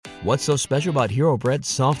What's so special about Hero Bread's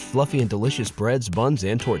soft, fluffy, and delicious breads, buns,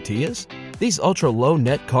 and tortillas? These ultra-low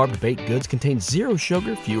net-carb baked goods contain zero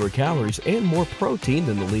sugar, fewer calories, and more protein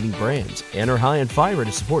than the leading brands, and are high in fiber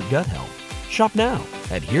to support gut health. Shop now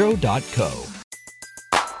at Hero.co.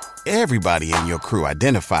 Everybody in your crew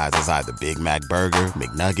identifies as either Big Mac Burger,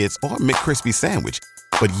 McNuggets, or McCrispy Sandwich.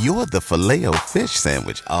 But you're the Filet-O-Fish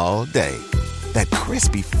Sandwich all day. That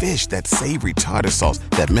crispy fish, that savory tartar sauce,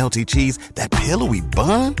 that melty cheese, that pillowy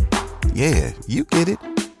bun. Yeah, you get it.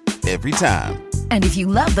 Every time. And if you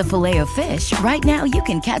love the Filet-O-Fish, right now you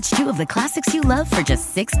can catch two of the classics you love for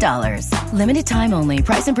just $6. Limited time only.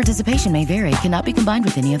 Price and participation may vary. Cannot be combined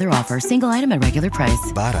with any other offer. Single item at regular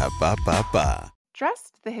price. Ba-da-ba-ba-ba.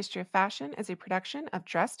 Dressed, the History of Fashion is a production of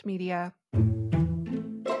Dressed Media.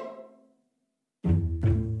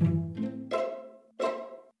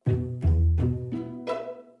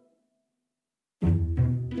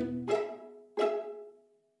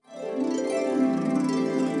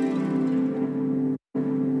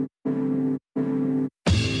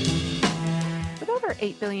 With over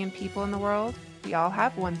 8 billion people in the world, we all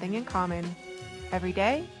have one thing in common. Every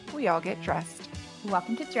day, we all get dressed.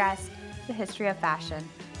 Welcome to Dressed, the History of Fashion,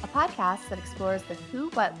 a podcast that explores the who,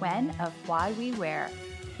 what, when of why we wear.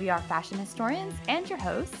 We are fashion historians and your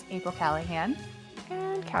hosts, April Callahan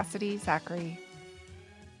And Cassidy Zachary.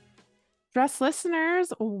 Dressed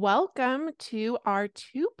listeners, welcome to our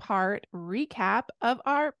two-part recap of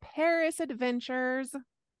our Paris adventures.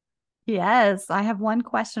 Yes, I have one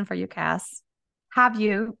question for you, Cass. Have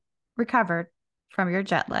you recovered from your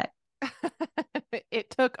jet lag? It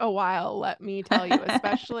took a while, let me tell you,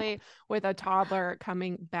 especially with a toddler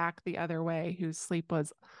coming back the other way whose sleep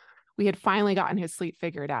was, we had finally gotten his sleep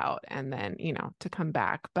figured out and then, to come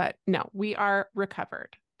back. But no, we are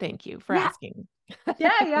recovered. Thank you for asking.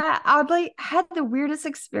 Yeah. Oddly, I had the weirdest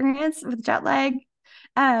experience with jet lag.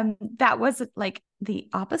 That was like the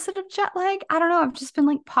opposite of jet lag. I don't know. I've just been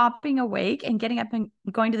like popping awake and getting up and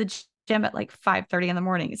going to the gym at like 5:30 in the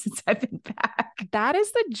morning since I've been back. That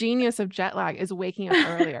is the genius of jet lag, is waking up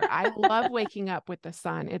earlier. I love waking up with the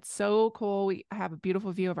sun. It's so cool. We have a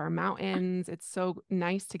beautiful view of our mountains. It's so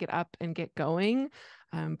nice to get up and get going.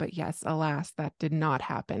 But yes, alas, that did not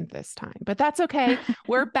happen this time. But that's okay.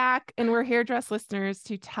 We're back and we're here, Dressed listeners,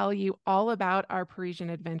 to tell you all about our Parisian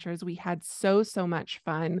adventures. We had so much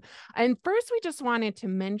fun. And first, we just wanted to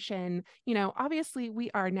mention, obviously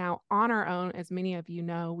we are now on our own. As many of you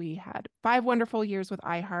know, we had 5 wonderful years with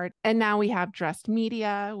iHeart. And now we have Dressed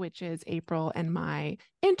Media, which is April and my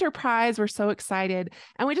enterprise. We're so excited.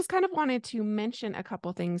 And we just kind of wanted to mention a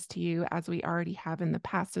couple things to you, as we already have in the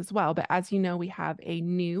past as well. But as you know, we have a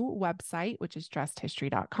new website, which is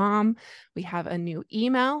dressedhistory.com. We have a new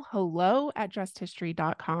email,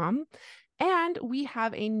 hello@dressedhistory.com. And we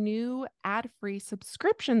have a new ad-free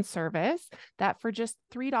subscription service that for just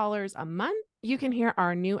 $3 a month, you can hear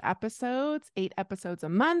our new episodes, 8 episodes a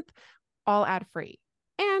month, all ad-free.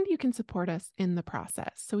 And you can support us in the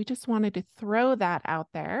process. So we just wanted to throw that out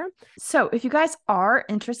there. So if you guys are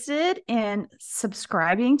interested in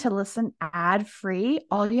subscribing to listen ad-free,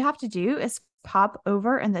 all you have to do is pop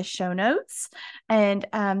over in the show notes, and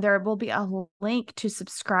there will be a link to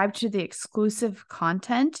subscribe to the exclusive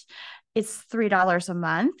content. It's $3 a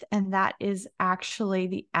month, and that is actually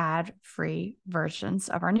the ad-free versions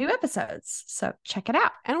of our new episodes. So check it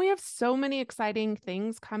out. And we have so many exciting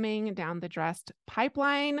things coming down the Dressed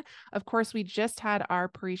pipeline. Of course, we just had our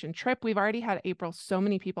Parisian trip. We've already had April, so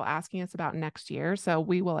many people asking us about next year. So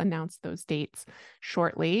we will announce those dates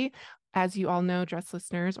shortly. As you all know, Dressed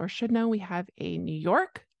listeners, or should know, we have a New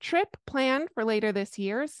York trip planned for later this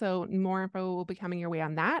year. So more info will be coming your way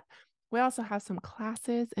on that. We also have some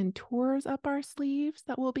classes and tours up our sleeves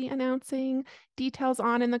that we'll be announcing details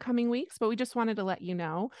on in the coming weeks, but we just wanted to let you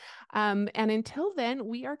know. And until then,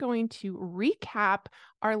 we are going to recap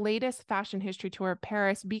our latest fashion history tour of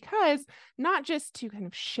Paris, because not just to kind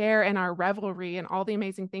of share in our revelry and all the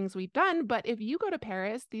amazing things we've done, but if you go to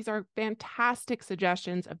Paris, these are fantastic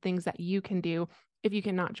suggestions of things that you can do if you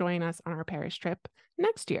cannot join us on our Paris trip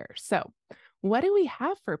next year. So what do we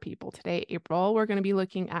have for people today, April? We're going to be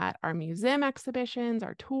looking at our museum exhibitions,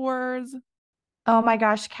 our tours. Oh my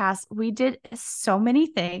gosh, Cass, we did so many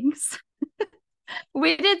things.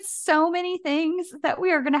 We did so many things that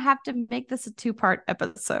we are going to have to make this a 2-part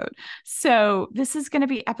episode. So this is going to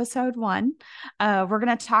be episode 1. We're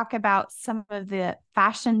going to talk about some of the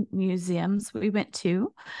fashion museums we went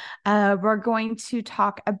to. We're going to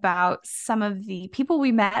talk about some of the people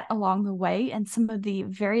we met along the way and some of the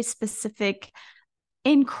very specific,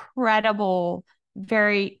 incredible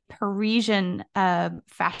very Parisian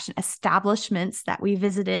fashion establishments that we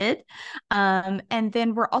visited. And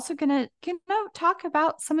then we're also going to, talk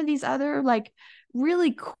about some of these other like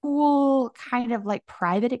really cool kind of like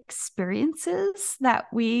private experiences that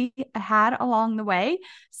we had along the way.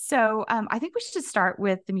 So I think we should start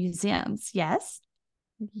with the museums. Yes.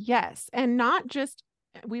 Yes. And not just,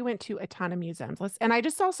 we went to a ton of museums. And I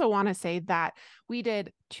just also want to say that we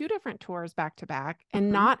did 2 different tours back to back,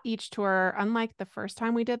 and not each tour, unlike the first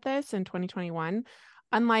time we did this in 2021,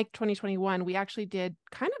 unlike 2021, we actually did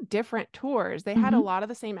kind of different tours. They had a lot of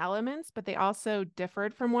the same elements, but they also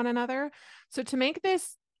differed from one another. So to make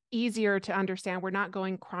this easier to understand, we're not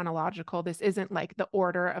going chronological. This isn't like the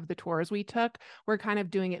order of the tours we took. We're kind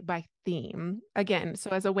of doing it by theme again. So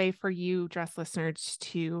as a way for you dress listeners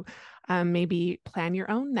to maybe plan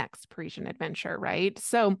your own next Parisian adventure, right?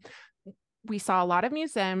 So we saw a lot of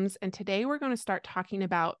museums, and today we're going to start talking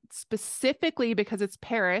about specifically, because it's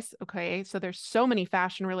Paris. Okay. So there's so many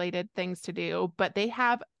fashion related things to do, but they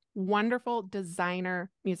have wonderful designer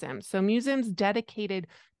museums. So museums dedicated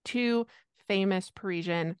to famous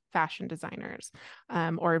Parisian fashion designers,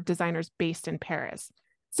 or designers based in Paris.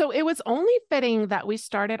 So it was only fitting that we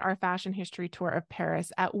started our fashion history tour of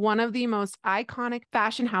Paris at one of the most iconic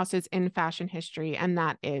fashion houses in fashion history, and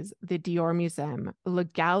that is the Dior Museum, Le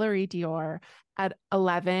Galerie Dior, at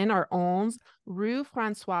 11 or 11 Rue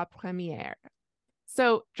François Premier.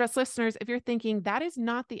 So, dress listeners, if you're thinking that is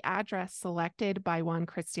not the address selected by one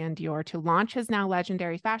Christian Dior to launch his now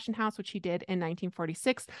legendary fashion house, which he did in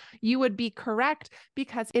 1946, you would be correct,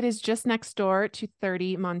 because it is just next door to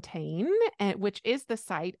 30 Montaigne, which is the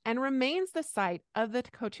site and remains the site of the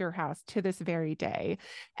couture house to this very day.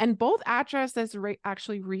 And both addresses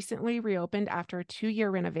actually recently reopened after a 2-year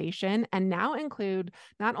renovation, and now include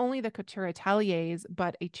not only the couture ateliers,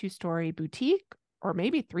 but a 2-story boutique, or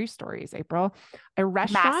maybe 3 stories, April, a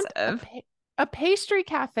restaurant, a pastry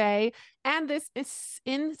cafe, and this is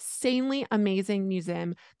insanely amazing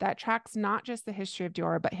museum that tracks not just the history of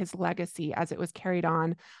Dior, but his legacy as it was carried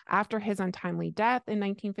on after his untimely death in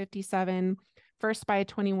 1957, first by a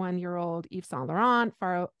 21-year-old Yves Saint Laurent,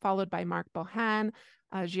 followed by Marc Bohan,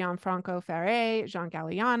 Gianfranco Ferré, Jean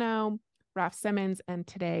Galliano, Raf Simons, and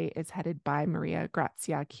today is headed by Maria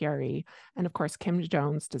Grazia Chiuri, and of course, Kim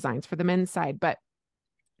Jones designs for the men's side. But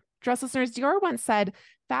dress listeners, Dior once said,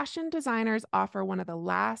 fashion designers offer one of the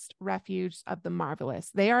last refuges of the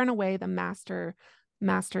marvelous. They are in a way the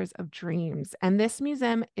masters of dreams. And this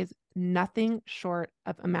museum is nothing short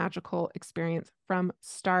of a magical experience from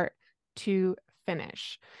start to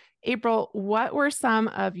finish. April, what were some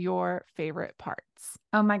of your favorite parts?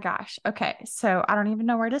 Oh my gosh. Okay. So I don't even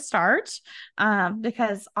know where to start,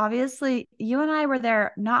 because obviously you and I were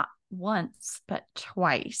there not once, but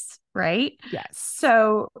twice, right? Yes.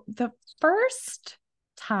 So the first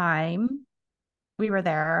time we were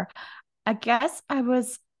there, I guess I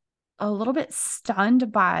was a little bit stunned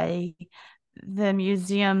by the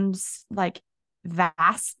museum's like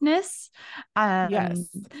vastness. Yes.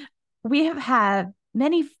 We have had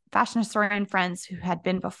many fashion historian friends who had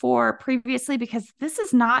been before previously, because this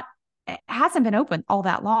is not, it hasn't been open all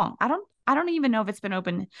that long. I don't even know if it's been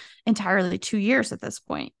open entirely 2 years at this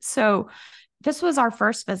point. So this was our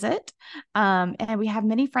first visit. And we have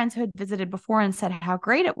many friends who had visited before and said how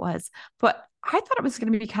great it was. But I thought it was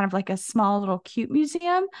going to be kind of like a small little cute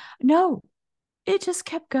museum. No, it just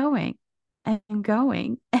kept going and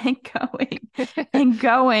going and going and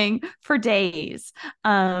going for days.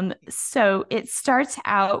 So it starts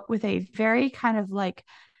out with a very kind of like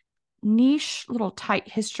niche little tight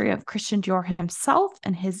history of Christian Dior himself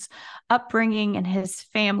and his upbringing and his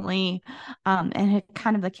family, and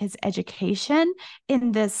kind of like his education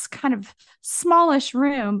in this kind of smallish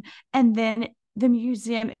room. And then the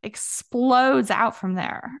museum explodes out from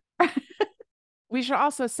there. We should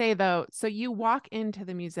also say, though, so you walk into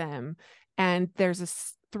the museum and there's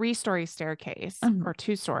a 3-story staircase, or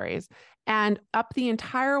 2 stories, and up the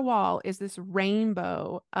entire wall is this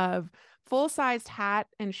rainbow of full-sized hat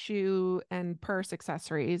and shoe and purse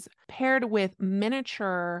accessories paired with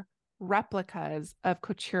miniature replicas of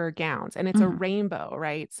couture gowns. And it's a rainbow,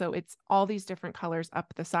 right? So it's all these different colors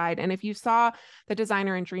up the side. And if you saw the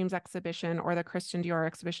Designer in Dreams exhibition or the Christian Dior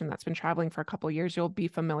exhibition that's been traveling for a couple of years, you'll be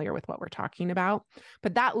familiar with what we're talking about.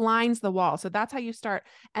 But that lines the wall. So that's how you start.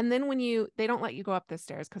 And then when they don't let you go up the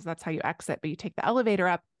stairs because that's how you exit, but you take the elevator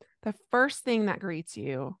up, the first thing that greets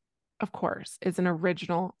you, of course, is an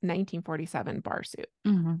original 1947 bar suit.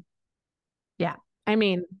 Yeah. I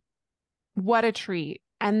mean, what a treat.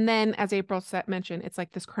 And then, as April mentioned, it's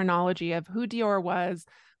like this chronology of who Dior was,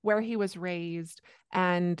 where he was raised.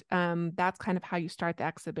 And that's kind of how you start the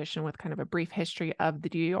exhibition, with kind of a brief history of the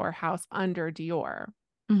Dior house under Dior.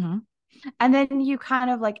 Mm-hmm. And then you kind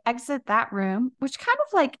of like exit that room, which kind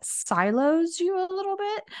of like silos you a little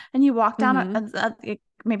bit. And you walk down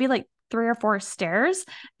maybe like 3 or 4 stairs.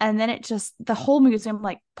 And then the whole museum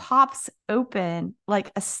like pops open,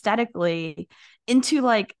 like aesthetically, into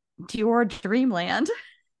like Dior dreamland.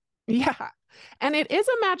 Yeah. And it is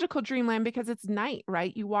a magical dreamland because it's night,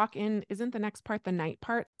 right? You walk in, isn't the next part the night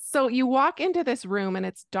part? So you walk into this room and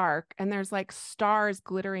it's dark, and there's like stars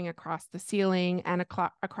glittering across the ceiling and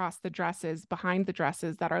across the dresses, behind the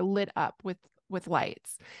dresses, that are lit up with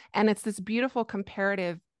lights. And it's this beautiful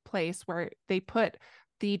comparative place where they put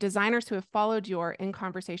the designers who have followed Dior in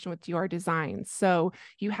conversation with Dior designs. So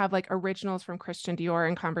you have like originals from Christian Dior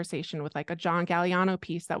in conversation with like a John Galliano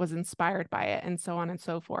piece that was inspired by it, and so on and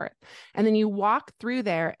so forth. And then you walk through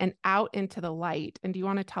there and out into the light. And do you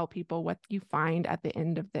want to tell people what you find at the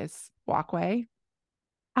end of this walkway?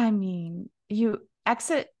 I mean, you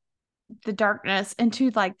exit the darkness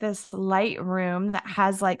into like this light room that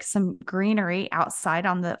has like some greenery outside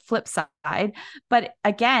on the flip side. But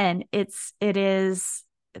again, it is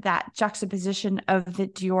that juxtaposition of the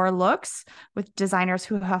Dior looks with designers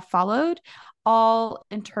who have followed, all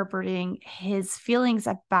interpreting his feelings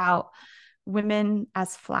about women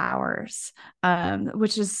as flowers,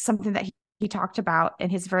 which is something that he talked about in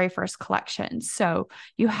his very first collection. So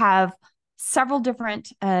you have several different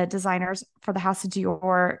designers for the House of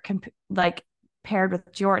Dior, paired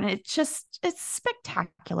with Dior, and it's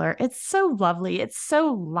spectacular. It's so lovely. It's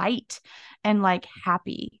so light and like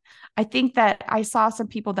happy. I think that I saw some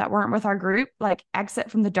people that weren't with our group like exit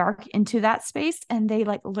from the dark into that space, and they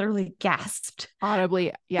like literally gasped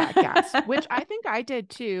audibly. Yeah, gasped, which I think I did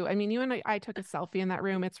too. I mean, you and I took a selfie in that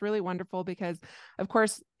room. It's really wonderful because, of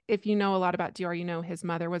course, if you know a lot about Dior, you know his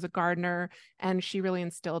mother was a gardener, and she really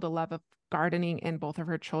instilled a love of gardening in both of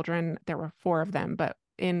her children. There were 4 of them, but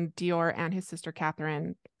in Dior and his sister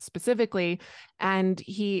Catherine specifically. And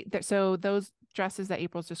so those dresses that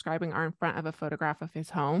April's describing are in front of a photograph of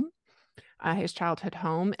his home, his childhood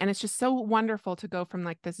home. And it's just so wonderful to go from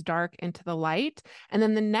like this dark into the light. And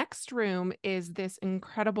then the next room is this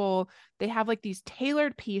incredible, they have like these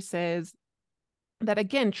tailored pieces that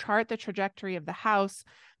again chart the trajectory of the house.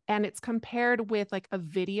 And it's compared with like a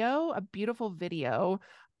beautiful video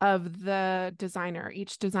of the designer,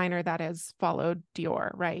 each designer that has followed Dior,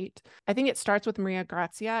 right? I think it starts with Maria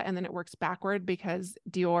Grazia and then it works backward because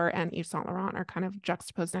Dior and Yves Saint Laurent are kind of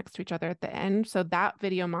juxtaposed next to each other at the end. So that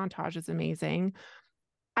video montage is amazing.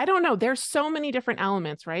 I don't know. There's so many different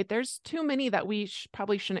elements, right? There's too many that we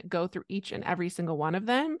probably shouldn't go through each and every single one of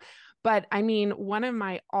them. But I mean, one of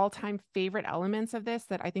my all-time favorite elements of this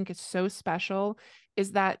that I think is so special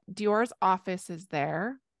is that Dior's office is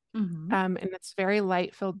there. Mm-hmm. And it's very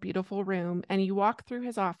light-filled, beautiful room. And you walk through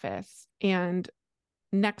his office, and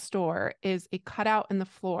next door is a cutout in the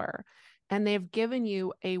floor. And they've given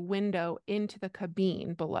you a window into the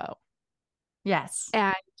cabine below. Yes.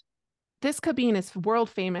 And this cabine is world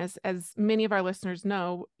famous, as many of our listeners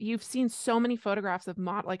know. You've seen so many photographs of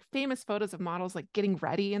famous photos of models like getting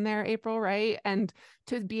ready in there, April, right? And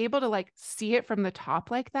to be able to like see it from the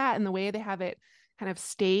top like that, and the way they have it kind of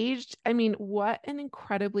staged, I mean, what an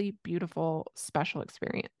incredibly beautiful, special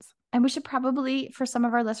experience. And we should probably, for some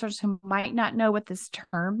of our listeners who might not know what this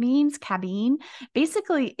term means, cabine,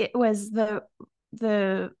 basically it was the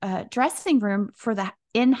dressing room for the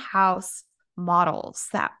in-house models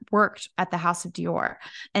that worked at the House of Dior.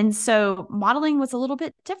 And so modeling was a little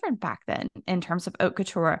bit different back then in terms of haute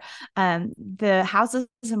couture. The houses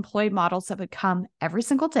employed models that would come every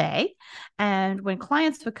single day. And when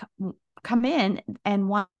clients would come in and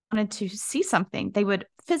wanted to see something, they would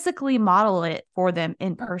physically model it for them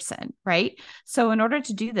in person, right? So in order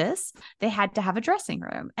to do this, they had to have a dressing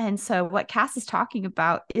room. And so what Cass is talking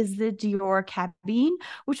about is the Dior cabine,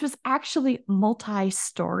 which was actually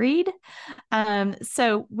multi-storied.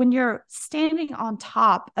 So when you're standing on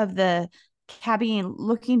top of the cabine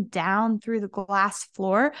looking down through the glass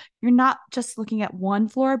floor, you're not just looking at one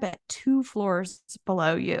floor, but 2 floors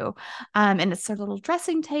below you. And it's their little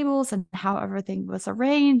dressing tables and how everything was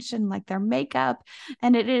arranged and like their makeup.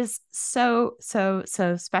 And it is so, so,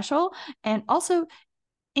 so special, and also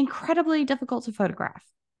incredibly difficult to photograph.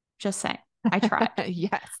 Just saying. I tried.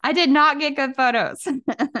 Yes. I did not get good photos.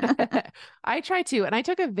 I try to, and I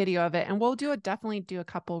took a video of it, and we'll definitely do a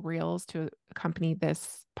couple reels to accompany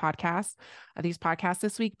this podcast, these podcasts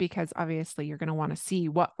this week, because obviously you're going to want to see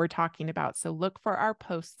what we're talking about. So look for our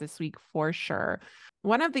posts this week for sure.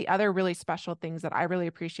 One of the other really special things that I really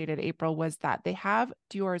appreciated, April, was that they have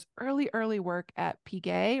Dior's early work at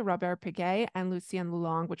Piguet, Robert Piguet, and Lucien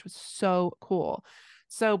Lelong, which was so cool.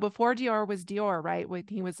 So before Dior was Dior, right? When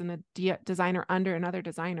he was a designer under another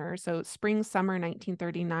designer. So spring, summer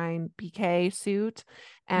 1939 Piqué suit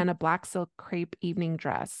and a black silk crepe evening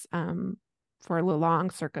dress for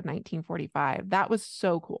Lelong circa 1945. That was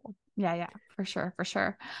so cool. Yeah, for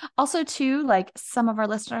sure. Also, too, like some of our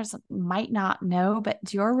listeners might not know, but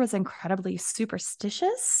Dior was incredibly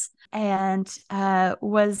superstitious and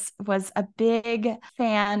was a big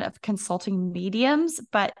fan of consulting mediums.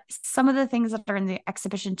 But some of the things that are in the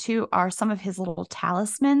exhibition too are some of his little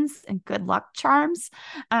talismans and good luck charms.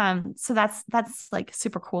 So that's like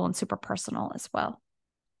super cool and super personal as well.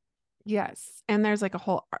 Yes. And there's like a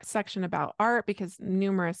whole section about art because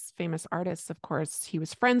numerous famous artists, of course, he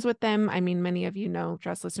was friends with them. I mean, many of you know,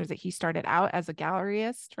 Dress listeners, that he started out as a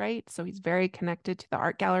galleryist, right? So he's very connected to the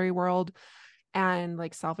art gallery world. And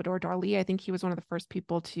like Salvador Dali, I think he was one of the first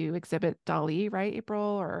people to exhibit Dali, right, April?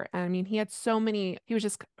 Or, I mean, he had so many, he was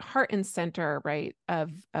just heart and center, right,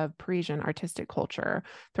 of Parisian artistic culture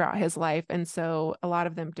throughout his life. And so a lot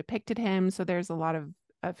of them depicted him. So there's a lot of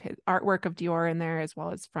his artwork of Dior in there, as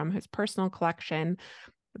well as from his personal collection.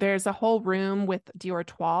 There's a whole room with Dior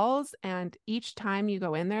toiles, and each time you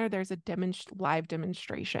go in there, there's a live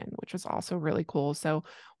demonstration, which was also really cool. So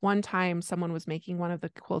one time someone was making one of the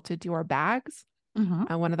quilted Dior bags,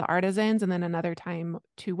 one of the artisans, and then another time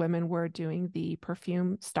 2 women were doing the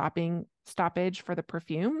perfume stoppage for the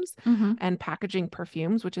perfumes and packaging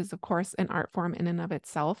perfumes, which is of course an art form in and of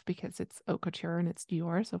itself because it's haute couture and it's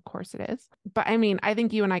Dior, so of course it is. But I mean, I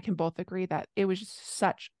think you and I can both agree that it was just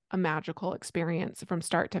such a magical experience from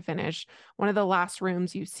start to finish. One of the last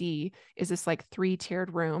rooms you see is this like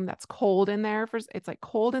 3-tiered room that's cold in there. It's like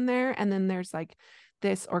cold in there, and then there's like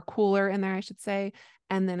this, or cooler in there, I should say,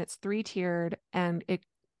 and then it's 3-tiered, and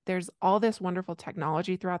there's all this wonderful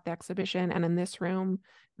technology throughout the exhibition. And in this room,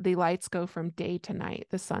 the lights go from day to night.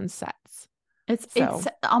 The sun sets. It's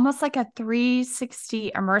almost like a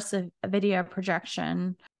 360 immersive video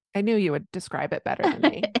projection. I knew you would describe it better than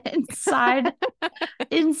me.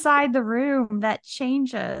 inside the room that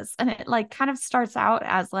changes, and it like kind of starts out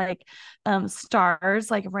as like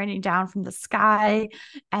stars like raining down from the sky,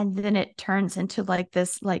 and then it turns into like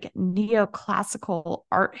this like neoclassical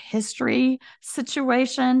art history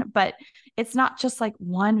situation. But it's not just like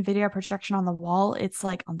one video projection on the wall, it's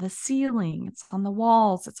like on the ceiling, it's on the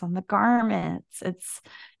walls, it's on the garments.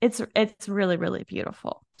 It's really, really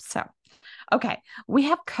beautiful. So okay, we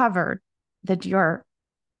have covered the Dior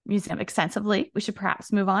Museum extensively. We should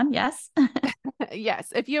perhaps move on. Yes.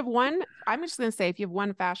 Yes. If you have one, I'm just going to say, if you have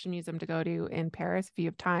one fashion museum to go to in Paris, if you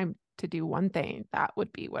have time to do one thing, that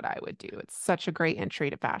would be what I would do. It's such a great entry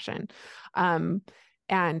to fashion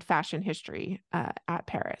and fashion history at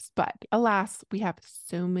Paris. But alas, we have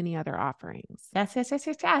so many other offerings.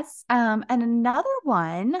 Yes. And another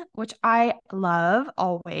one, which I love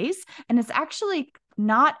always, and it's actually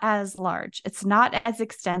not as large. It's not as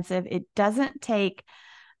extensive. It doesn't take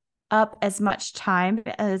up as much time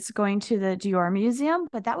as going to the Dior Museum,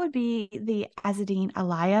 but that would be the Azzedine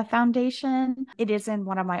Alaïa Foundation. It is in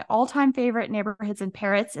one of my all-time favorite neighborhoods in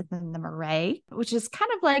Paris. It's in the Marais, which is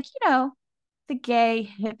kind of like, you know, the gay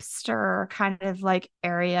hipster kind of like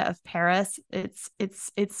area of Paris.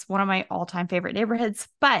 It's one of my all-time favorite neighborhoods.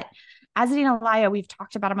 But Azzedine Alaïa, we've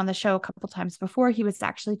talked about him on the show a couple times before. He was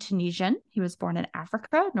actually Tunisian. He was born in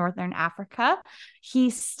Africa, Northern Africa. He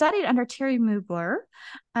studied under Thierry Mugler.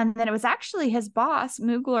 And then it was actually his boss,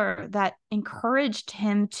 Mugler, that encouraged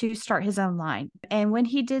him to start his own line. And when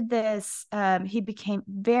he did this, he became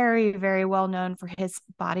very, very well known for his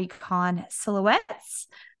bodycon silhouettes.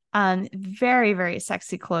 Very, very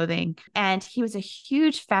sexy clothing. And he was a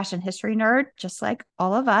huge fashion history nerd, just like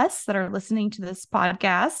all of us that are listening to this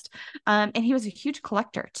podcast. And he was a huge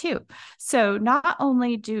collector too. So not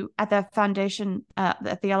only do at the foundation,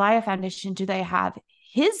 at the Alaïa Foundation, do they have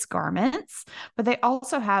his garments, but they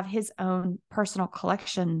also have his own personal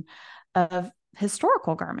collection of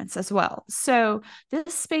historical garments as well. So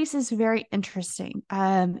this space is very interesting.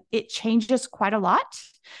 It changes quite a lot.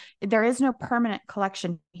 There is no permanent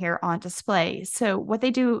collection here on display. So what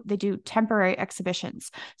they do temporary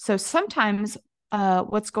exhibitions. So sometimes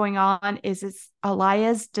what's going on is it's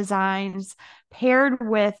Alaïa's designs paired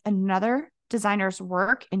with another designer's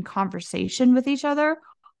work in conversation with each other,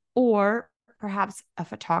 or perhaps a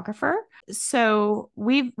photographer. So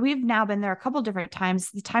we've now been there a couple different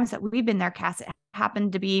times. The times that we've been there, Cass, it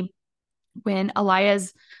happened to be when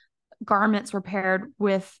Eliah's garments were paired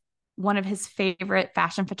with one of his favorite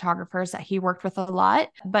fashion photographers that he worked with a lot.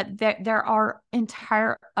 But there are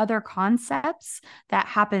entire other concepts that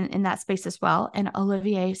happen in that space as well. And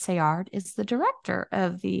Olivier Sayard is the director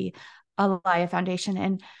of the Eliah Foundation.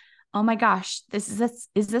 And oh my gosh, is this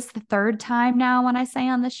the third time now when I say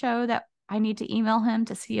on the show that I need to email him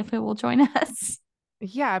to see if he will join us?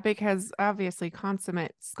 Yeah, because obviously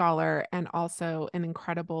consummate scholar and also an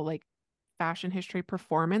incredible like fashion history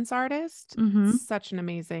performance artist, such an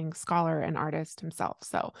amazing scholar and artist himself.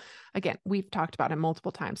 So again, we've talked about him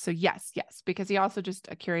multiple times. So yes, because he also just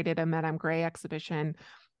curated a Madame Grey exhibition.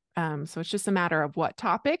 So it's just a matter of what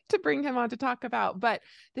topic to bring him on to talk about. But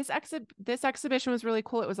this exhibition was really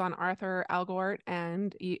cool. It was on Arthur Algort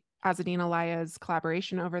and Azzedine Alaïa's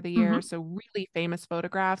collaboration over the years. So really famous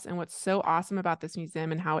photographs. And what's so awesome about this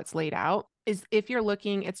museum and how it's laid out is if you're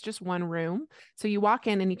looking, it's just one room. So you walk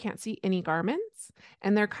in and you can't see any garments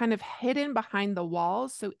and they're kind of hidden behind the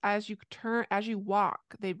walls. So as you walk,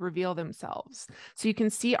 they reveal themselves. So you can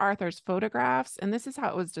see Arthur's photographs. And this is how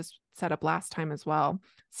it was just set up last time as well.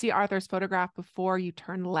 See Arthur's photograph before you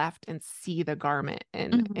turn left and see the garment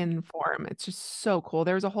in form. It's just so cool.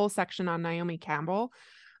 There was a whole section on Naomi Campbell,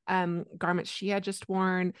 garments she had just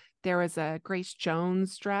worn. There was a Grace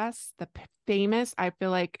Jones dress, the famous, I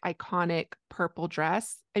feel like iconic purple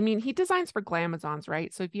dress. I mean, he designs for Glamazons,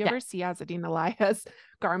 right? So if you ever see Azzedine Alaïa's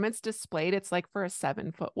garments displayed, it's like for a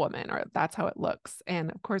 7-foot woman, or that's how it looks.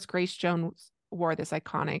 And of course, Grace Jones wore this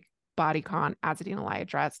iconic bodycon Azzedine Alaïa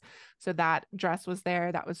dress. So that dress was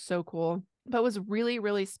there. That was so cool. But what was really,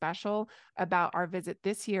 really special about our visit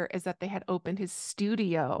this year is that they had opened his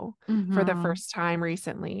studio for the first time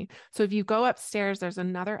recently. So if you go upstairs, there's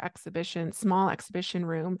another small exhibition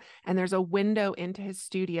room, and there's a window into his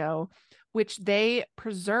studio, which they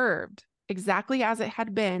preserved exactly as it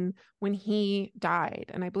had been when he died.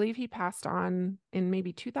 And I believe he passed on in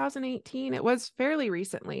maybe 2018. It was fairly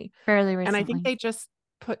recently. And I think they just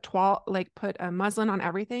put a muslin on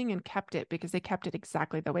everything and kept it because they kept it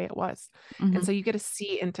exactly the way it was. And so you get to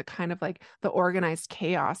see into kind of like the organized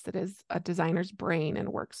chaos that is a designer's brain and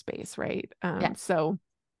workspace, right? So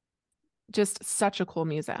just such a cool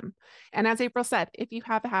museum. And as April said, if you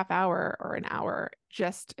have a half hour or an hour,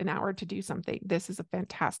 just an hour to do something, this is a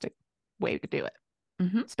fantastic way to do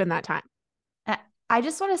it. Spend that time. I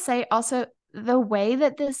just want to say also the way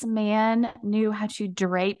that this man knew how to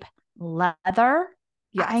drape leather.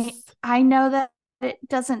 Yes. I know that it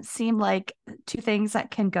doesn't seem like two things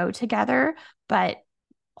that can go together, but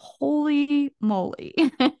holy moly.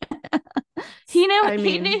 He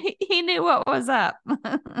knew what was up.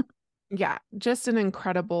 Yeah, just an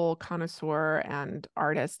incredible connoisseur and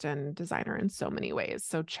artist and designer in so many ways.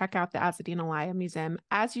 So check out the Azzedine Alaïa Museum,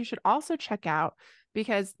 as you should also check out,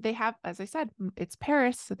 because they have, as I said, it's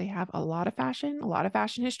Paris, so they have a lot of fashion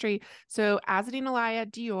history. So Azzedine Alaïa,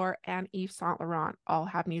 Dior, and Yves Saint Laurent all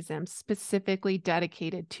have museums specifically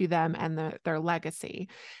dedicated to them and their legacy.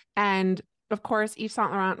 And of course, Yves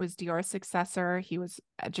Saint Laurent was Dior's successor. He was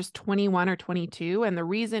just 21 or 22. And the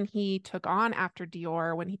reason he took on after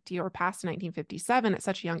Dior when Dior passed in 1957 at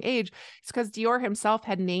such a young age is because Dior himself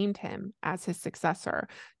had named him as his successor.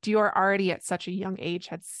 Dior already at such a young age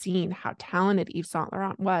had seen how talented Yves Saint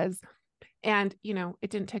Laurent was. And, it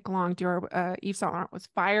didn't take long. Yves Saint Laurent was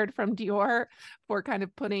fired from Dior for kind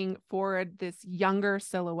of putting forward this younger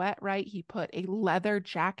silhouette, right? He put a leather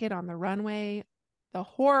jacket on the runway. The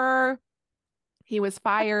horror. He was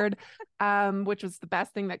fired, which was the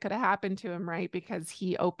best thing that could have happened to him, right? Because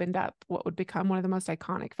he opened up what would become one of the most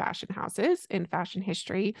iconic fashion houses in fashion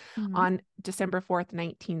history on December 4th,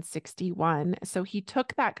 1961. So he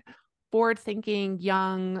took that forward-thinking,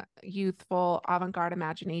 young, youthful, avant-garde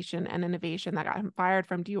imagination and innovation that got him fired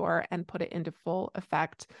from Dior and put it into full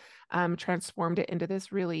effect, transformed it into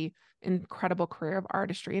this really incredible career of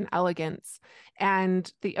artistry and elegance.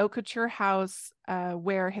 And the Haute Couture house,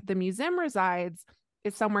 where the museum resides,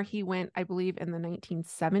 is somewhere he went, I believe, in the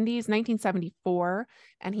 1974,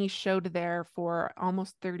 and he showed there for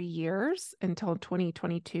almost 30 years until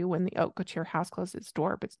 2022 when the Haute Couture house closed its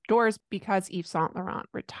doors because Yves Saint Laurent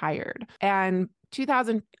retired. And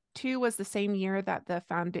 2002 was the same year that the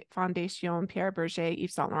Fondation Pierre Bergé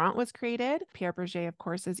Yves Saint Laurent was created. Pierre Bergé, of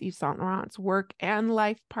course, is Yves Saint Laurent's work and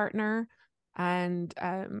life partner. And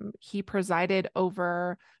he presided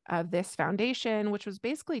over this foundation, which was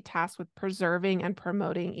basically tasked with preserving and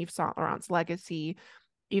promoting Yves Saint Laurent's legacy.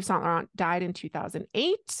 Yves Saint Laurent died in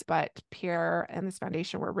 2008, but Pierre and this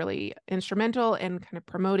foundation were really instrumental in kind of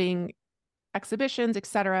promoting exhibitions,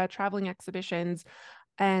 etc., traveling exhibitions.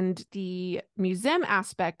 And the museum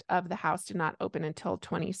aspect of the house did not open until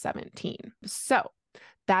 2017. So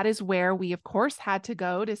that is where we, of course, had to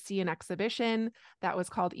go to see an exhibition that was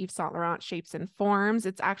called Yves Saint Laurent Shapes and Forms.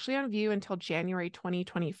 It's actually on view until January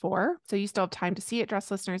 2024. So you still have time to see it,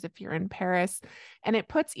 dress listeners, if you're in Paris. And it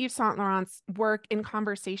puts Yves Saint Laurent's work in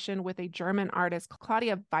conversation with a German artist,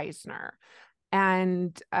 Claudia Weisner.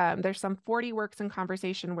 And there's some 40 works in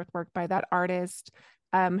conversation with work by that artist,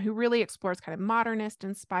 who really explores kind of modernist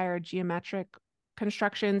inspired geometric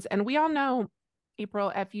constructions. And we all know,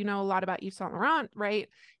 April, if you know a lot about Yves Saint Laurent, right?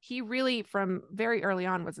 He really, from very early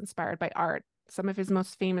on, was inspired by art. Some of his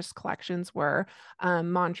most famous collections were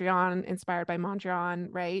Mondrian, inspired by Mondrian,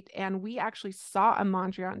 right? And we actually saw a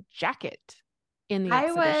Mondrian jacket in the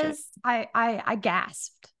exhibition. I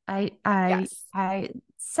gasped. Yes. I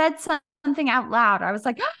said something out loud. I was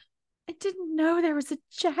like, I didn't know there was a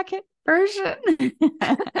jacket version.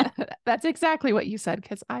 That's exactly what you said,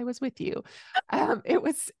 because I was with you. It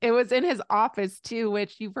was in his office too,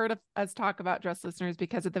 which you've heard of us talk about, dress listeners,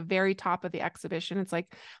 because at the very top of the exhibition, it's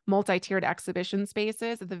like multi-tiered exhibition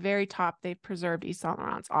spaces. At the very top, they've preserved Yves Saint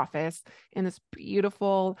Laurent's office in this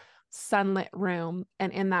beautiful sunlit room.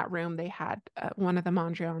 And in that room, they had one of the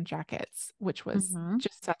Mondrian jackets, which was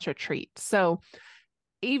just such a treat. So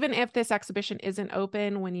even if this exhibition isn't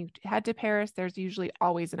open, when you head to Paris, there's usually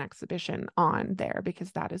always an exhibition on there,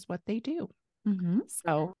 because that is what they do.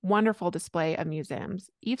 So wonderful display of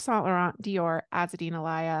museums. Yves Saint Laurent, Dior, Azzedine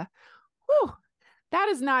Alaïa. Whew, that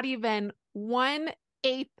is not even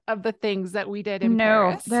 1/8 of the things that we did in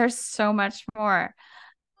Paris. There's so much more.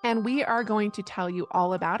 And we are going to tell you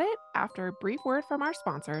all about it after a brief word from our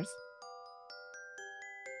sponsors.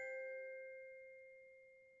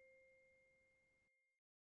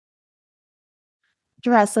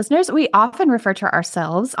 Dress listeners, we often refer to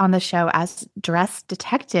ourselves on the show as dress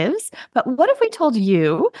detectives, but what if we told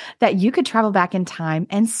you that you could travel back in time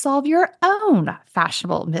and solve your own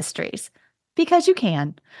fashionable mysteries? Because you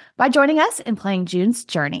can, by joining us in playing June's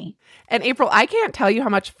Journey. And April, I can't tell you how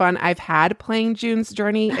much fun I've had playing June's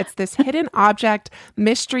Journey. It's this hidden object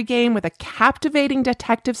mystery game with a captivating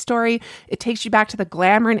detective story. It takes you back to the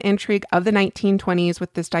glamour and intrigue of the 1920s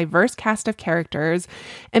with this diverse cast of characters.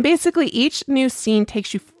 And basically, each new scene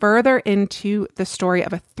takes you further into the story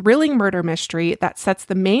of a thrilling murder mystery that sets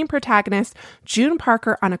the main protagonist, June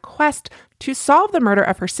Parker, on a quest to solve the murder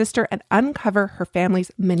of her sister and uncover her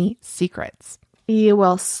family's many secrets. You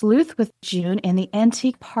will sleuth with June in the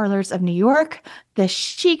antique parlors of New York, the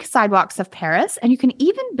chic sidewalks of Paris, and you can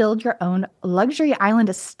even build your own luxury island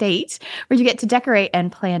estate where you get to decorate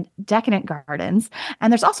and plan decadent gardens.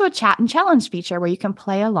 And there's also a chat and challenge feature where you can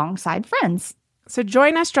play alongside friends. So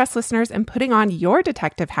join us, dress listeners, in putting on your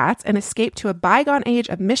detective hats and escape to a bygone age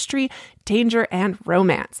of mystery, danger, and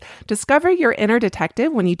romance. Discover your inner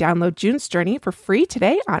detective when you download June's Journey for free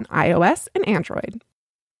today on iOS and Android.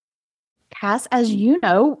 Cass, as you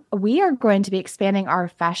know, we are going to be expanding our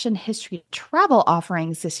fashion history travel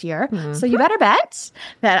offerings this year. So you better bet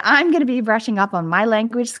that I'm going to be brushing up on my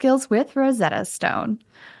language skills with Rosetta Stone.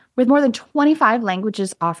 With more than 25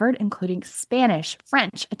 languages offered, including Spanish,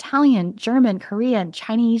 French, Italian, German, Korean,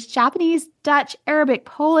 Chinese, Japanese, Dutch, Arabic,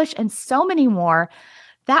 Polish, and so many more,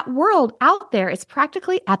 that world out there is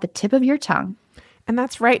practically at the tip of your tongue. And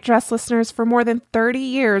that's right, dress listeners. For more than 30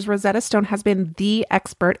 years, Rosetta Stone has been the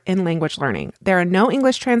expert in language learning. There are no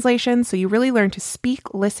English translations, so you really learn to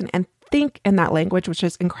speak, listen, and think in that language, which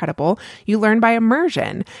is incredible. You learn by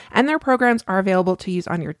immersion, and their programs are available to use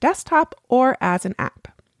on your desktop or as an app.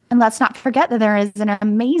 And let's not forget that there is an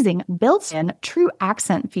amazing built-in true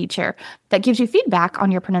accent feature that gives you feedback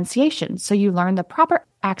on your pronunciation, so you learn the proper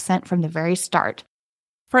accent from the very start.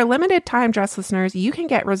 For a limited time, dress listeners, you can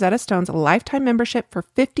get Rosetta Stone's lifetime membership for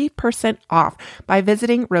 50% off by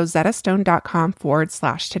visiting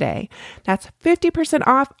rosettastone.com/today. That's 50%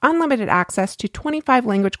 off unlimited access to 25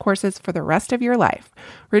 language courses for the rest of your life.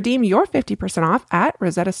 Redeem your 50% off at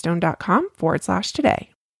rosettastone.com/today.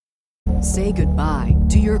 Say goodbye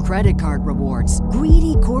to your credit card rewards.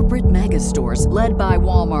 Greedy corporate mega stores, led by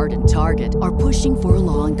Walmart and Target, are pushing for a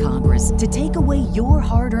law in Congress to take away your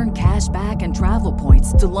hard-earned cash back and travel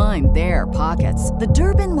points to line their pockets. The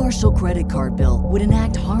Durbin-Marshall credit card bill would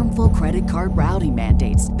enact harmful credit card routing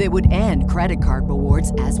mandates that would end credit card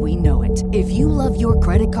rewards as we know it. If you love your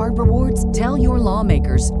credit card rewards, tell your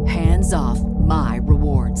lawmakers, hands off my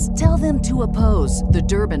rewards. Tell them to oppose the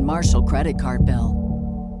Durbin-Marshall credit card bill.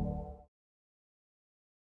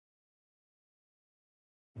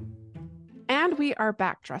 And we are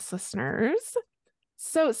back, dress listeners.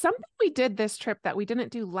 So something we did this trip that we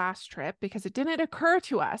didn't do last trip because it didn't occur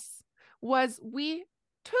to us was we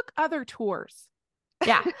took other tours.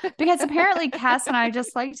 Yeah, because apparently Cass and I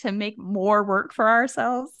just like to make more work for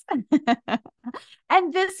ourselves.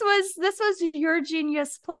 And this was your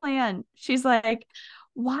genius plan. She's like,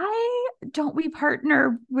 why don't we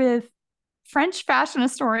partner with French fashion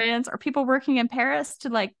historians or people working in Paris to,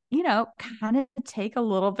 like, kind of take a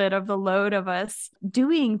little bit of the load of us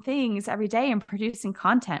doing things every day and producing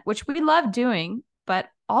content, which we love doing, but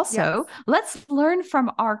also let's learn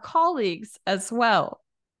from our colleagues as well.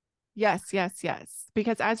 Yes.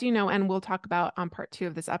 Because as you know, and we'll talk about on part 2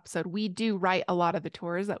 of this episode, we do write a lot of the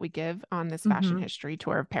tours that we give on this fashion history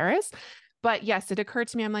tour of Paris. But yes, it occurred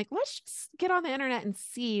to me, I'm like, let's just get on the internet and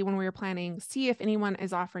see when we were planning, see if anyone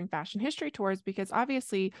is offering fashion history tours, because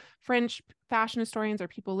obviously French fashion historians or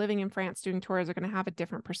people living in France doing tours are going to have a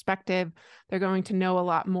different perspective. They're going to know a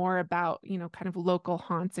lot more about, kind of local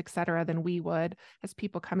haunts, et cetera, than we would as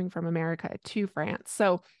people coming from America to France.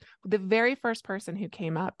 So the very first person who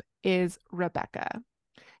came up is Rebecca.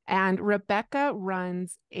 And Rebecca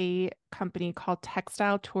runs a company called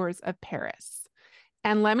Textile Tours of Paris.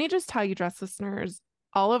 And let me just tell you, dress listeners,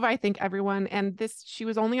 I think everyone, and she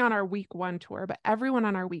was only on our week 1 tour, but everyone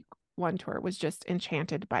on our week 1 tour was just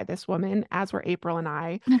enchanted by this woman, as were April and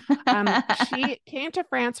I. She came to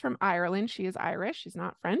France from Ireland. She is Irish. She's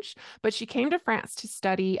not French, but she came to France to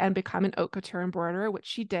study and become an haute couture embroiderer, which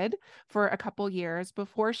she did for a couple years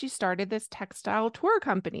before she started this textile tour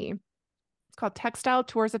company. It's called Textile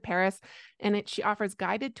Tours of Paris, and she offers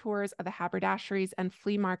guided tours of the haberdasheries and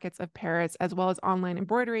flea markets of Paris, as well as online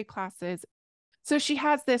embroidery classes. So she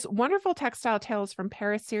has this wonderful Textile Tales from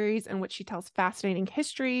Paris series in which she tells fascinating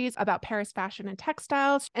histories about Paris fashion and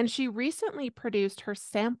textiles. And she recently produced her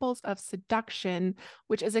Samples of Seduction,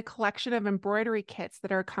 which is a collection of embroidery kits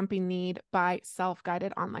that are accompanied by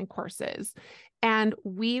self-guided online courses. And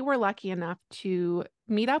we were lucky enough to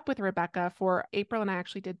meet up with Rebecca for April, and I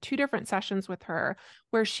actually did 2 different sessions with her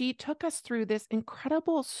where she took us through this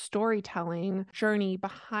incredible storytelling journey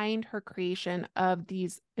behind her creation of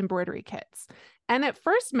these embroidery kits. And at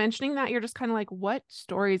first mentioning that, you're just kind of like, what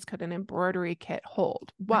stories could an embroidery kit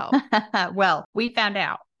hold? Well, we found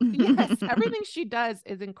out. Yes, everything she does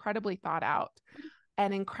is incredibly thought out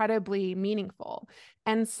and incredibly meaningful.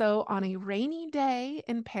 And so on a rainy day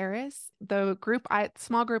in Paris, the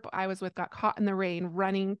small group I was with got caught in the rain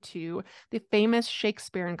running to the famous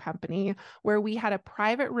Shakespeare & Company, where we had a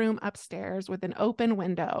private room upstairs with an open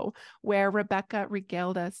window where Rebecca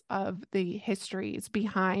regaled us of the histories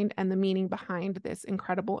behind and the meaning behind this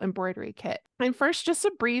incredible embroidery kit. And first, just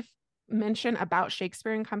a brief mention about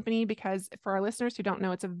Shakespeare & Company, because for our listeners who don't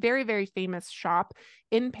know, it's a very, very famous shop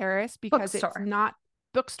in Paris because it's not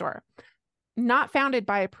bookstore, not founded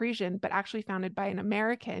by a Parisian, but actually founded by an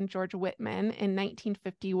American, George Whitman, in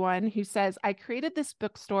 1951, who says, I created this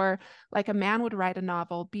bookstore like a man would write a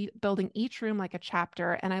novel, building each room like a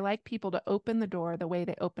chapter, and I like people to open the door the way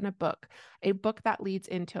they open a book that leads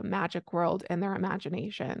into a magic world in their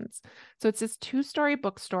imaginations. So it's this 2-story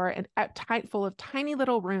bookstore and full of tiny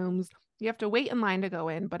little rooms. You have to wait in line to go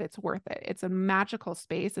in, but it's worth it. It's a magical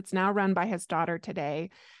space. It's now run by his daughter today.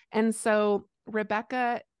 And so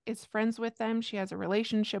Rebecca is friends with them. She has a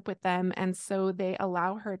relationship with them. And so they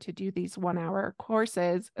allow her to do these 1-hour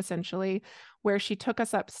courses, essentially, where she took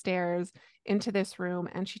us upstairs into this room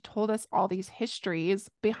and she told us all these histories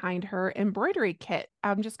behind her embroidery kit.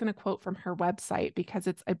 I'm just going to quote from her website because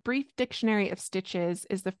it's a brief dictionary of stitches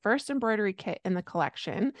is the first embroidery kit in the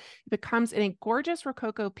collection. It comes in a gorgeous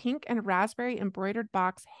Rococo pink and raspberry embroidered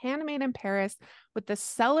box, handmade in Paris with the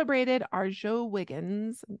celebrated Arjot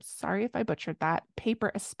Wiggins, I'm sorry if I butchered that,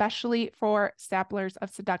 paper especially for Samplers of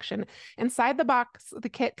Seduction. Inside the box, the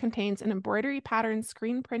kit contains an embroidery pattern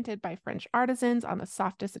screen printed by French artisans on the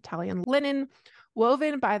softest Italian linen,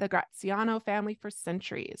 woven by the Graziano family for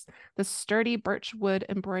centuries. The sturdy birch wood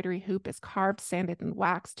embroidery hoop is carved, sanded, and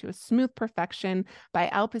waxed to a smooth perfection by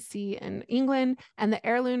Alpici in England, and the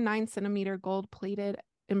heirloom 9-centimeter gold-plated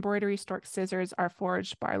embroidery stork scissors are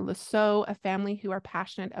forged by Lassault, a family who are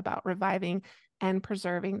passionate about reviving and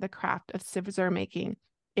preserving the craft of scissor making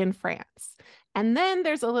in France. And then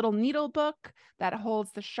there's a little needle book that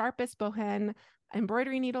holds the sharpest Bohen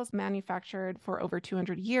embroidery needles manufactured for over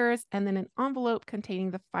 200 years, and then an envelope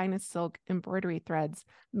containing the finest silk embroidery threads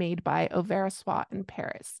made by Auvers-Soie in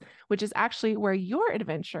Paris, which is actually where your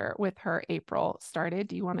adventure with her, April, started.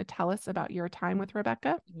 Do you want to tell us about your time with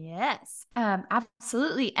Rebecca? Yes,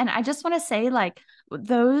 absolutely. And I just want to say, like,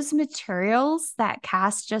 those materials that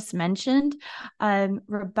Cass just mentioned,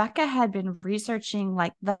 Rebecca had been researching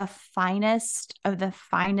like the finest of the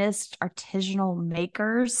finest artisanal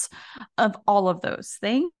makers of all of those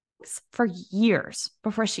things. for years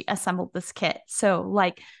before she assembled this kit. So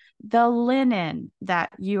like the linen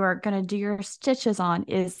that you are going to do your stitches on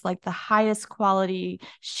is like the highest quality.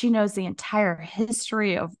 She knows the entire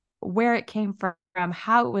history of where it came from,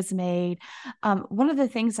 how it was made. One of the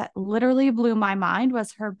things that literally blew my mind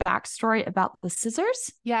was her backstory about the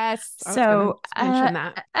scissors. Yes. So mention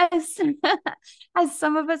that. As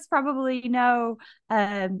some of us probably know,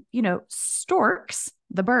 storks,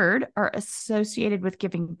 the bird, are associated with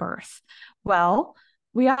giving birth. Well,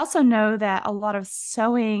 we also know that a lot of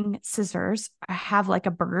sewing scissors have like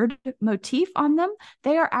a bird motif on them.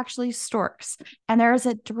 They are actually storks. And there is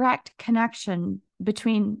a direct connection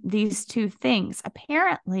between these two things.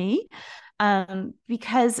 Apparently,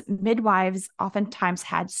 because midwives oftentimes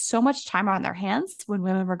had so much time on their hands when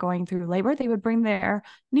women were going through labor, they would bring their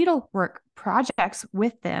needlework projects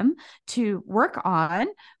with them to work on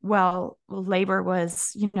while labor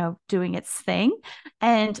was, doing its thing.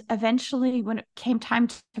 And eventually, when it came time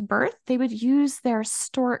to birth, they would use their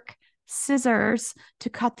stork scissors to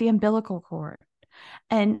cut the umbilical cord.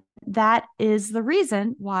 And that is the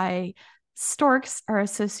reason why storks are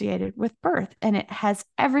associated with birth. And it has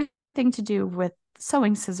everything to do with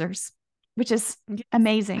sewing scissors, which is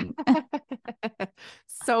amazing.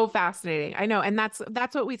 So fascinating. I know. And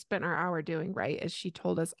that's what we spent our hour doing, right? Is she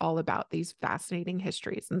told us all about these fascinating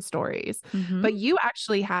histories and stories. Mm-hmm. But you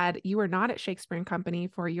were not at Shakespeare and Company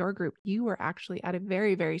for your group. You were actually at a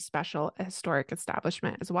very, very special historic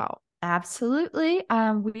establishment as well. Absolutely.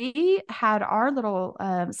 We had our little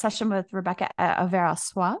session with Rebecca at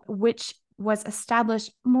Auvers-Soie, which was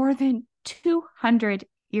established more than 200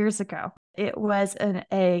 years ago. It was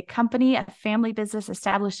a company, a family business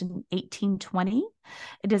established in 1820.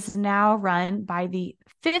 It is now run by the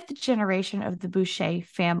fifth generation of the Boucher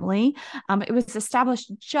family. It was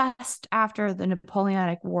established just after the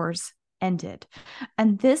Napoleonic Wars ended.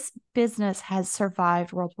 And this business has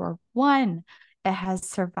survived World War I. It has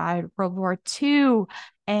survived World War II.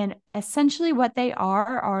 And essentially what they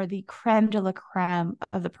are the creme de la creme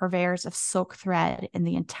of the purveyors of silk thread in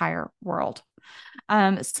the entire world.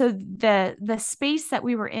 So the space that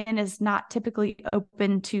we were in is not typically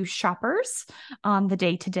open to shoppers on the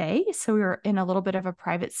day-to-day. So we were in a little bit of a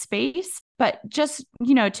private space, but just,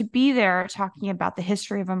 to be there talking about the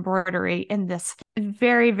history of embroidery in this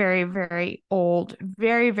very, very, very old,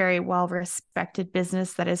 very, very well-respected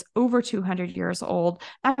business that is over 200 years old.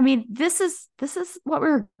 I mean, this is what we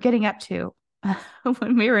were getting up to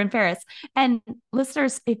when we were in Paris. And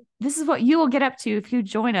listeners, if this is what you will get up to if you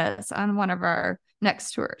join us on one of our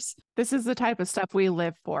next tours. This is the type of stuff we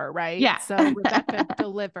live for, right? Yeah. So Rebecca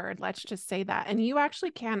delivered, let's just say that. And you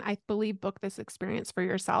actually can, I believe, book this experience for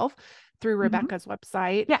yourself through Rebecca's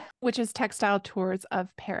website, which is Textile Tours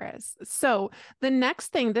of Paris. So the next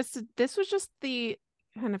thing, this was just the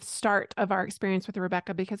kind of start of our experience with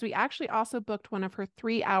Rebecca, because we actually also booked one of her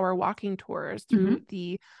 3-hour walking tours through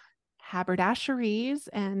the haberdasheries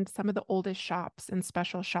and some of the oldest shops and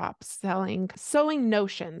special shops selling sewing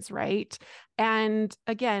notions, right? And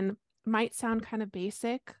again, might sound kind of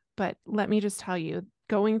basic, but let me just tell you,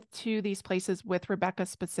 going to these places with Rebecca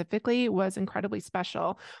specifically was incredibly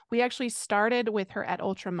special. We actually started with her at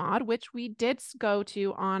Ultramod, which we did go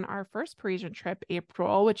to on our first Parisian trip,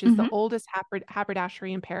 April, which is the oldest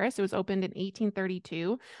haberdashery in Paris. It was opened in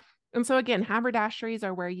 1832. And so again, haberdasheries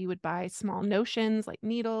are where you would buy small notions like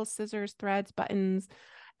needles, scissors, threads, buttons.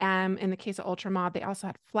 In the case of Ultramod, they also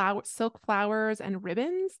had silk flowers and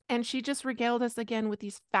ribbons. And she just regaled us again with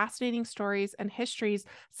these fascinating stories and histories,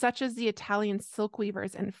 such as the Italian silk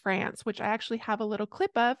weavers in France, which I actually have a little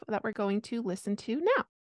clip of that we're going to listen to now.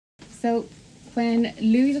 So when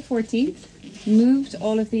Louis XIV moved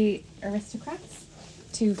all of the aristocrats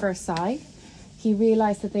to Versailles, he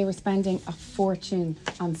realized that they were spending a fortune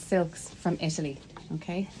on silks from Italy,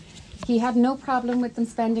 okay? He had no problem with them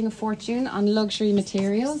spending a fortune on luxury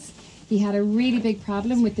materials. He had a really big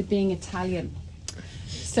problem with it being Italian.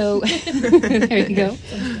 So, there you go.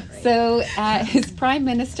 So, his Prime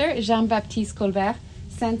Minister, Jean-Baptiste Colbert,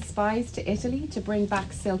 sent spies to Italy to bring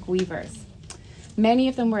back silk weavers. Many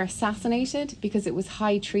of them were assassinated because it was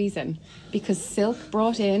high treason, because silk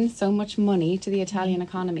brought in so much money to the Italian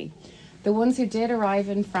economy. The ones who did arrive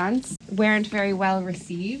in France weren't very well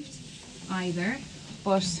received either,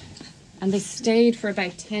 and they stayed for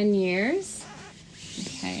about 10 years,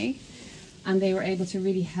 okay, and they were able to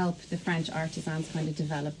really help the French artisans kind of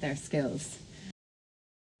develop their skills.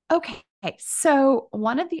 Okay, so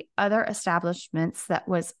one of the other establishments that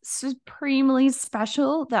was supremely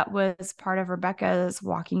special that was part of Rebecca's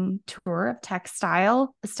walking tour of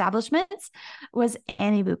textile establishments was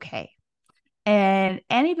Annie Bouquet. And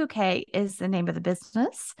Annie Bouquet is the name of the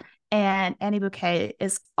business. And Annie Bouquet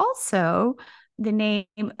is also the name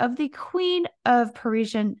of the queen of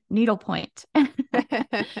Parisian needlepoint.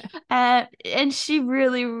 And she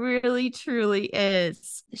really, really, truly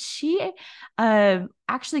is. She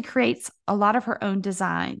actually creates a lot of her own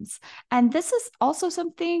designs. And this is also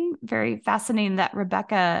something very fascinating that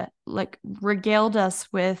Rebecca regaled us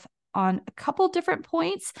with on a couple different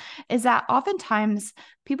points, is that oftentimes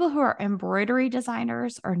people who are embroidery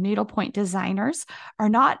designers or needlepoint designers are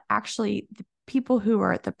not actually the people who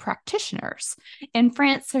are the practitioners. In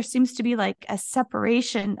France, there seems to be like a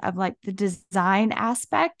separation of like the design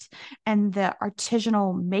aspect and the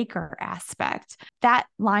artisanal maker aspect. That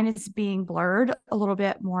line is being blurred a little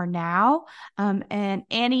bit more now. And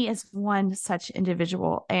Annie is one such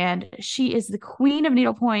individual, and she is the queen of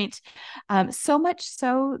needlepoint. So much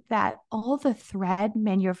so that all the thread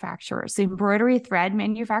manufacturers, the embroidery thread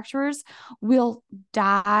manufacturers, will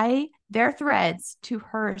dye their threads to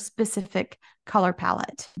her specific color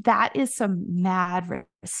palette. That is some mad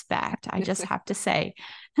respect, I just have to say.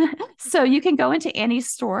 So you can go into Annie's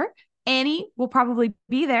store. Annie will probably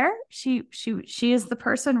be there. She is the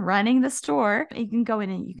person running the store. You can go in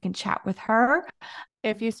and you can chat with her.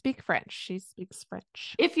 If you speak French, she speaks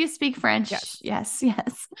French. If you speak French, yes.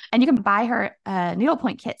 And you can buy her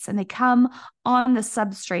needlepoint kits, and they come on the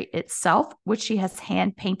substrate itself, which she has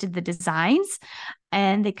hand painted the designs,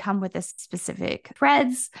 and they come with a specific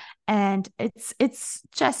threads, and it's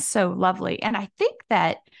just so lovely. And I think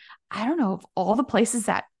that, I don't know, of all the places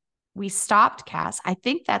that we stopped, Cass, I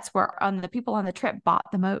think that's where the people on the trip bought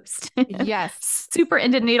the most. Yes. Super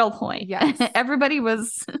into needlepoint. Yes. Everybody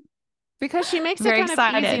was... Because she makes it very kind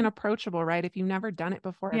excited. of easy and approachable, right? If you've never done it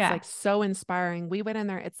before, it's like so inspiring. We went in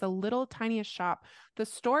there. It's the little tiniest shop. The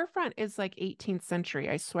storefront is like 18th century,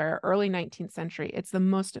 I swear, early 19th century. It's the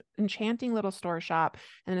most enchanting little store shop.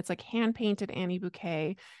 And it's like hand painted Annie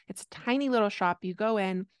Bouquet. It's a tiny little shop. You go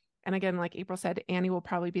in. And again, like April said, Annie will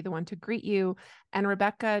probably be the one to greet you. And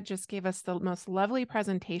Rebecca just gave us the most lovely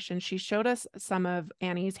presentation. She showed us some of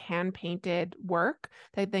Annie's hand-painted work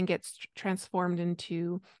that then gets transformed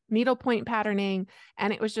into needlepoint patterning.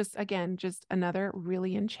 And it was just, again, just another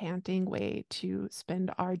really enchanting way to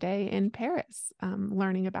spend our day in Paris,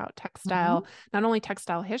 learning about textile, not only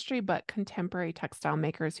textile history, but contemporary textile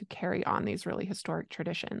makers who carry on these really historic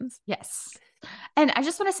traditions. Yes. And I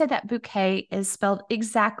just want to say that bouquet is spelled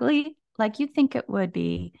exactly like you think it would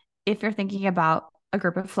be if you're thinking about a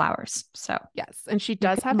group of flowers. So yes. And she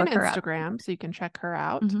does have an Instagram, so you can check her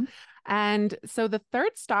out. And so the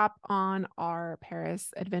third stop on our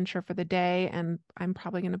Paris adventure for the day, and I'm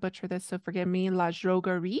probably going to butcher this, so forgive me, La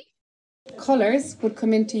Droguerie. Colours would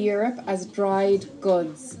come into Europe as dried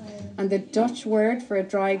goods. And the Dutch word for a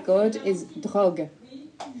dry good is droge.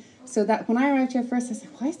 So that when I arrived here first, I said,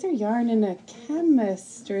 why is there yarn in a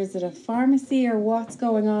chemist, or is it a pharmacy, or what's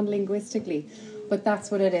going on linguistically? But that's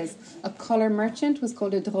what it is. A colour merchant was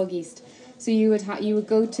called a droguiste. So you would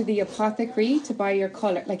go to the apothecary to buy your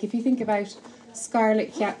colour. Like if you think about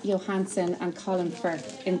Scarlett Johansson and Colin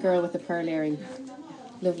Firth in Girl with the Pearl Earring.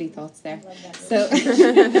 Lovely thoughts there. So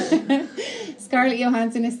Scarlett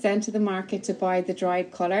Johansson is sent to the market to buy the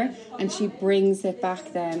dried colour, and she brings it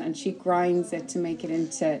back then and she grinds it to make it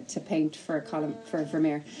into paint for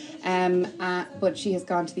Vermeer. But she has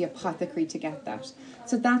gone to the apothecary to get that.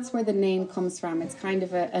 So that's where the name comes from. It's kind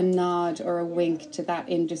of a nod or a wink to that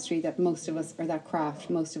industry that most of us, or that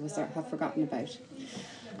craft, most of us have forgotten about.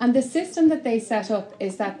 And the system that they set up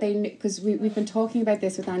is that they knew, because we've been talking about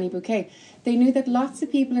this with Annie Bouquet, they knew that lots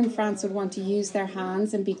of people in France would want to use their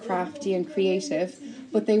hands and be crafty and creative,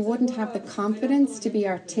 but they wouldn't have the confidence to be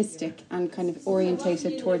artistic and kind of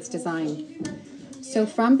orientated towards design. So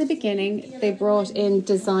from the beginning, they brought in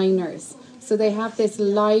designers. So they have this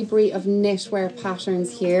library of knitwear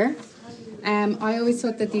patterns here. I always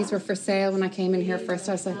thought that these were for sale when I came in here first.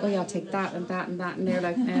 I was like, oh yeah, I'll take that and that and that. And they're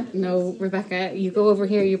like, no, Rebecca, you go over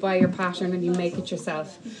here, you buy your pattern and you make it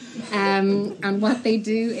yourself. And what they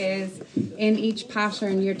do is, in each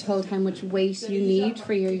pattern, you're told how much weight you need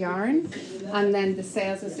for your yarn. And then the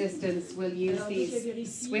sales assistants will use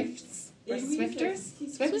these Swifts?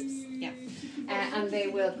 Yeah. And they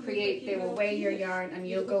will weigh your yarn, and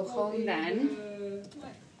you'll go home then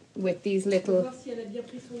with these little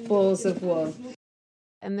balls of wool.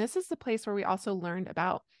 And this is the place where we also learned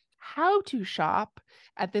about how to shop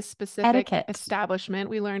at this specific establishment.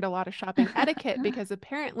 We learned a lot of shopping etiquette, because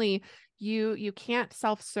apparently you can't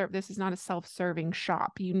self-serve. This is not a self-serving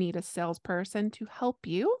shop. You need a salesperson to help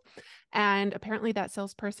you. And apparently that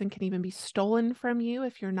salesperson can even be stolen from you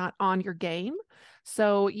if you're not on your game.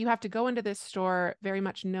 So you have to go into this store very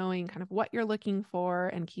much knowing kind of what you're looking for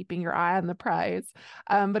and keeping your eye on the prize.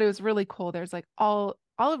 But it was really cool. There's like all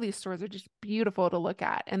of these stores are just beautiful to look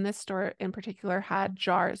at. And this store in particular had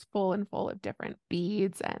jars full of different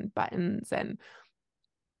beads and buttons. And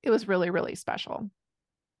it was really, really special.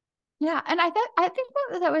 Yeah, and I think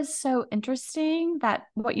that was so interesting, that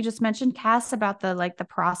what you just mentioned, Cass, about the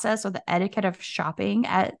process or the etiquette of shopping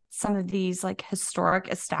at some of these like historic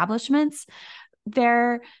establishments. They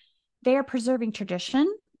are preserving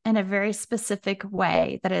tradition in a very specific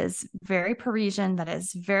way that is very Parisian, that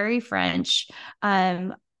is very French.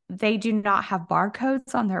 They do not have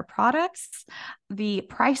barcodes on their products. The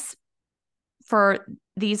price for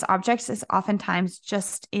these objects is oftentimes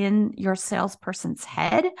just in your salesperson's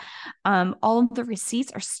head. All of the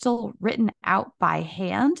receipts are still written out by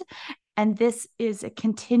hand. And this is a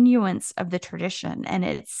continuance of the tradition, and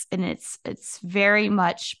it's very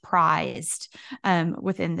much prized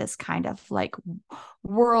within this kind of like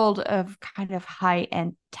world of kind of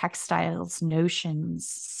high-end textiles, notions,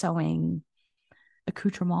 sewing,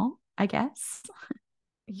 accoutrement, I guess.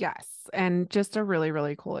 Yes, and just a really,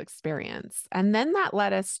 really cool experience. And then that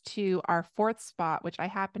led us to our fourth spot, which I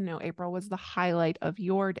happen to know, April, was the highlight of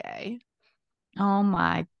your day. Oh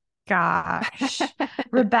my gosh.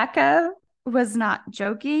 Rebecca was not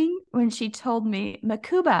joking when she told me,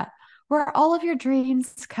 Makuba, where all of your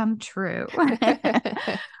dreams come true.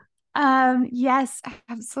 Yes,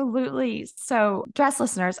 absolutely. So, dress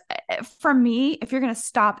listeners, for me, if you're going to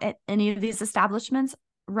stop at any of these establishments,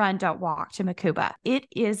 run, don't walk to Makuba. It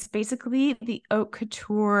is basically the haute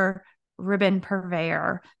couture ribbon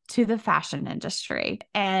purveyor to the fashion industry.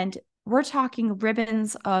 And we're talking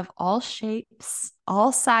ribbons of all shapes,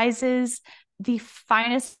 all sizes, the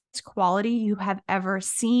finest quality you have ever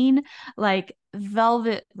seen, like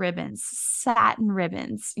velvet ribbons, satin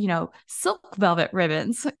ribbons, silk velvet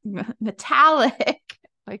ribbons, metallic.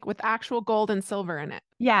 Like with actual gold and silver in it.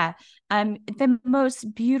 Yeah. The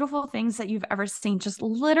most beautiful things that you've ever seen, just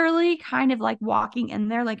literally kind of like walking in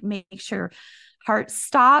there, like makes your heart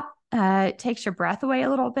stop, takes your breath away a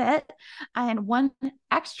little bit. And one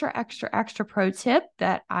extra pro tip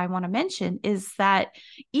that I want to mention is that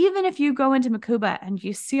even if you go into Makuba and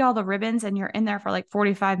you see all the ribbons and you're in there for like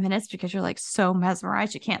 45 minutes because you're like so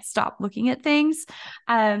mesmerized, you can't stop looking at things,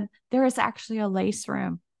 there is actually a lace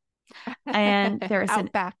room. And there's an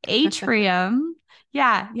atrium.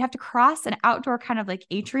 Yeah, you have to cross an outdoor kind of like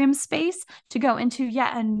atrium space to go into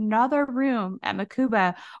yet another room at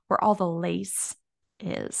Makuba where all the lace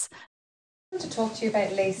is. I want to talk to you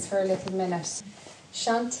about lace for a little minute.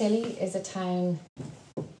 Chantilly is a town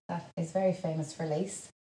that is very famous for lace.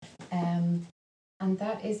 And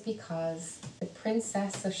that is because the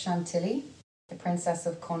Princess of Chantilly, the Princess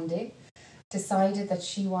of Condé, decided that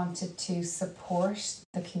she wanted to support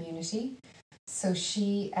the community. So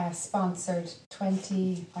she sponsored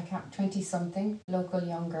 20-something local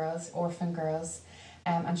young girls, orphan girls,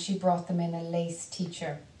 and she brought them in a lace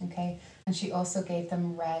teacher, okay? And she also gave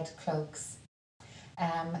them red cloaks,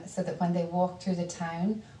 so that when they walked through the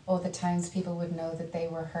town, all the townspeople would know that they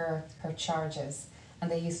were her charges,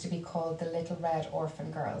 and they used to be called the Little Red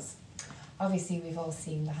Orphan Girls. Obviously, we've all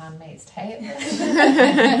seen The Handmaid's Tale.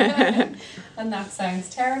 And that sounds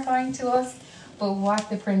terrifying to us. But what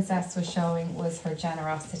the princess was showing was her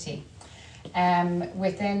generosity.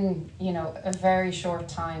 Within, a very short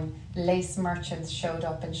time, lace merchants showed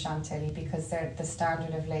up in Chantilly because the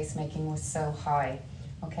standard of lace making was so high.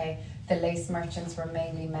 Okay, the lace merchants were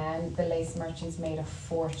mainly men. The lace merchants made a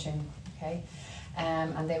fortune. Okay,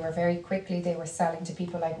 and they were they were selling to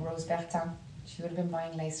people like Rose Bertin. She would have been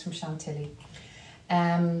buying lace from Chantilly.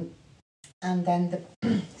 And then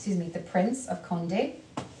the Prince of Condé,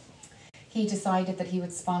 he decided that he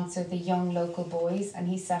would sponsor the young local boys, and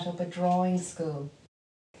he set up a drawing school.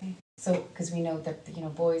 Okay. So, because we know that,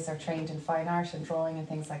 boys are trained in fine art and drawing and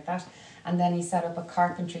things like that. And then he set up a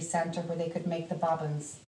carpentry centre where they could make the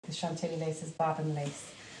bobbins. The Chantilly lace is bobbin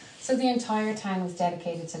lace. So the entire town was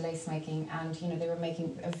dedicated to lace making, and, they were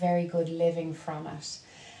making a very good living from it.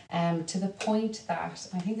 To the point that,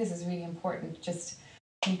 I think this is really important, just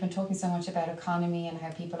we've been talking so much about economy and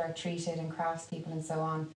how people are treated and craftspeople and so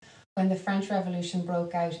on. When the French Revolution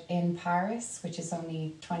broke out in Paris, which is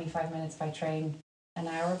only 25 minutes by train, an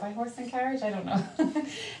hour by horse and carriage, I don't know.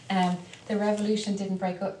 The revolution didn't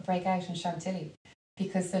break out in Chantilly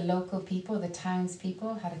because the local people, the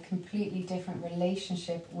townspeople, had a completely different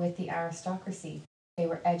relationship with the aristocracy. They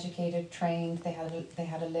were educated, trained, they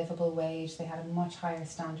had a livable wage, they had a much higher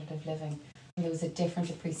standard of living, and there was a different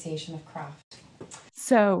appreciation of craft.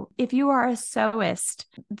 So if you are a sewist,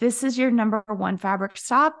 this is your number one fabric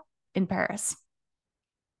stop in Paris.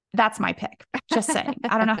 That's my pick. Just saying.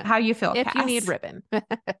 I don't know how you feel, if Cass. you need ribbon.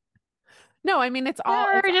 No, I mean, it's all.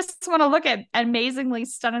 Or just want to look at amazingly,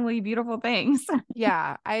 stunningly beautiful things.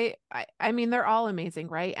 Yeah, I mean, they're all amazing,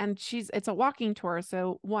 right? And it's a walking tour.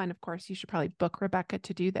 So one, of course, you should probably book Rebecca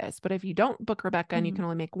to do this. But if you don't book Rebecca and you can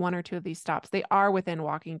only make one or two of these stops, they are within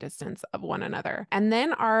walking distance of one another. And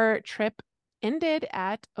then our trip ended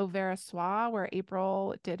at Auvers Soir, where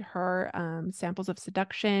April did her samples of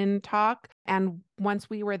seduction talk. And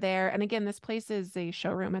once we were there, and again, this place is a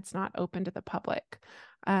showroom, it's not open to the public.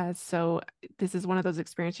 So this is one of those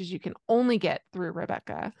experiences you can only get through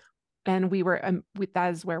Rebecca. And we were,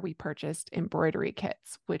 that is where we purchased embroidery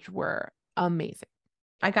kits, which were amazing.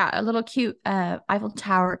 I got a little cute Eiffel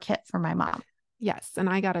Tower kit for my mom. Yes. And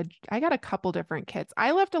I got a couple different kits.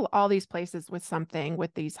 I left all these places with something,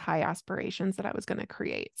 with these high aspirations that I was going to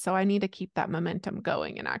create. So I need to keep that momentum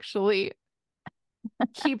going and actually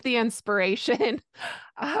keep the inspiration.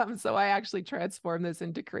 So I actually transformed this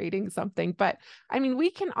into creating something. But I mean,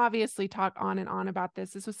 we can obviously talk on and on about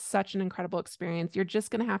this. This was such an incredible experience. You're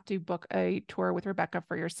just going to have to book a tour with Rebecca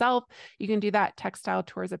for yourself. You can do that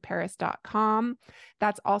textiletoursofparis.com.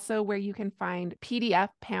 That's also where you can find PDF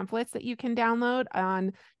pamphlets that you can download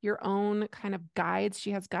on your own kind of guides.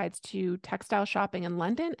 She has guides to textile shopping in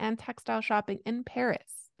London and textile shopping in Paris.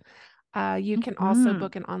 You can also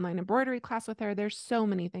book an online embroidery class with her. There's so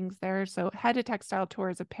many things there. So head to Textile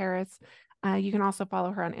Tours of Paris. You can also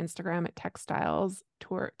follow her on Instagram at Textile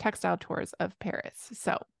Tours of Paris.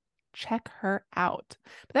 So check her out.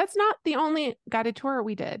 But that's not the only guided tour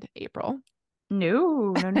we did, April.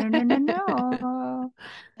 No.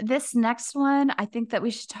 This next one, I think that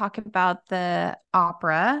we should talk about the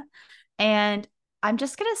opera. And I'm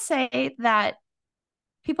just going to say that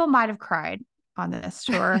people might have cried on this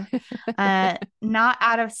tour, not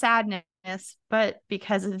out of sadness, but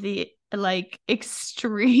because of the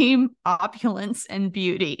extreme opulence and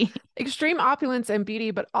beauty. Extreme opulence and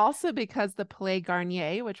beauty, but also because the Palais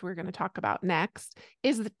Garnier, which we're going to talk about next,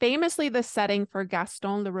 is famously the setting for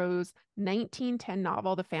Gaston Leroux's 1910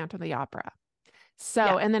 novel, The Phantom of the Opera. So,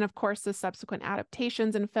 yeah. And then of course the subsequent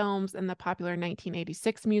adaptations and films and the popular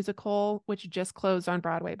 1986 musical, which just closed on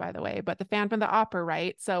Broadway, by the way, but the Phantom of the Opera,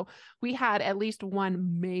 right? So we had at least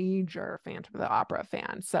one major Phantom of the Opera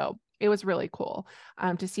fan. So it was really cool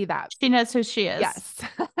to see that. She knows who she is. Yes.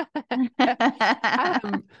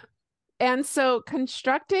 And so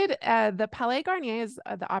constructed, the Palais Garnier is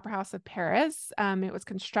the Opera House of Paris. It was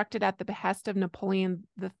constructed at the behest of Napoleon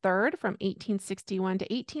III from 1861 to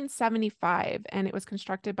 1875. And it was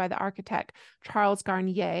constructed by the architect Charles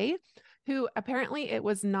Garnier, who apparently it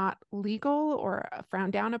was not legal or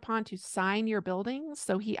frowned down upon to sign your buildings.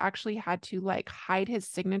 So he actually had to hide his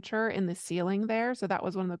signature in the ceiling there. So that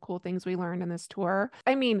was one of the cool things we learned in this tour.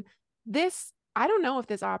 I mean, I don't know if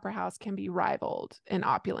this opera house can be rivaled in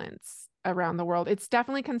opulence around the world. It's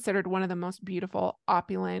definitely considered one of the most beautiful,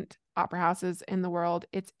 opulent opera houses in the world.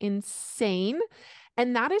 It's insane.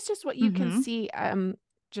 And that is just what you can see.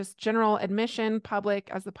 Just general admission,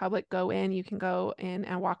 as the public go in, you can go in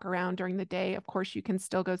and walk around during the day. Of course, you can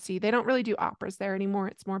still go see. They don't really do operas there anymore.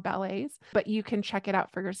 It's more ballets, but you can check it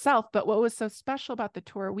out for yourself. But what was so special about the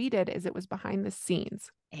tour we did is it was behind the scenes.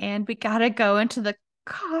 And we got to go into the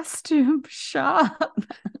costume shop.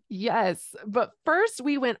 Yes. But first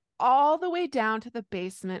we went all the way down to the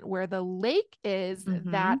basement where the lake is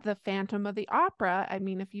that the Phantom of the Opera. I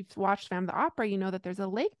mean, if you've watched Phantom of the Opera, you know that there's a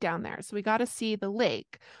lake down there. So we got to see the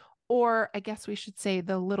lake, or I guess we should say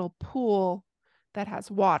the little pool that has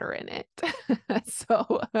water in it.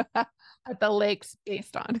 So the lake's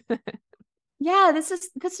based on. Yeah, this is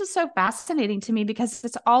so fascinating to me because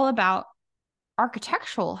it's all about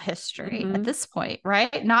architectural history at this point,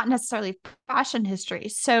 right? Not necessarily fashion history.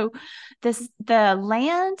 So the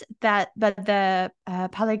land that the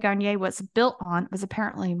Palais Garnier was built on was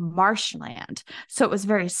apparently marshland. So it was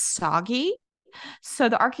very soggy. So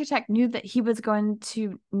the architect knew that he was going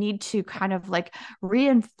to need to kind of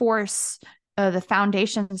reinforce the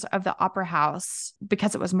foundations of the opera house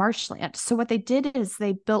because it was marshland. So what they did is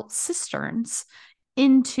they built cisterns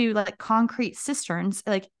into concrete cisterns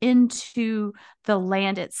into the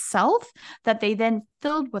land itself that they then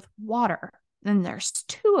filled with water. And there's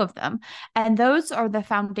two of them, and those are the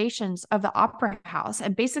foundations of the opera house.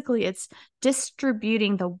 And basically it's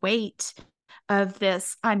distributing the weight of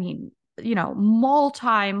this,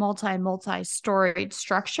 multi-storied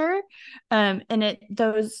structure. And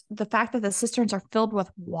the fact that the cisterns are filled with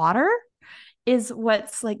water is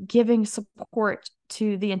what's giving support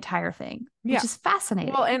to the entire thing, which Yeah. is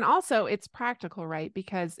fascinating. Well, and also it's practical, right?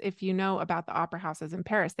 Because if you know about the opera houses in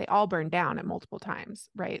Paris, they all burned down at multiple times,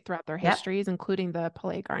 right? Throughout their Yep. histories, including the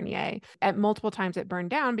Palais Garnier. At multiple times it burned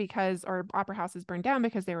down or opera houses burned down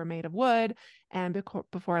because they were made of wood. And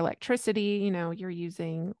before electricity, you're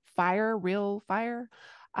using fire, real fire.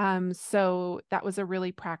 So that was a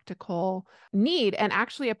really practical need. And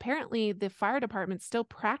actually, apparently the fire department still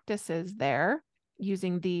practices there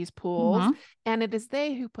using these pools, and it is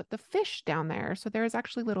they who put the fish down there. So there is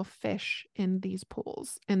actually little fish in these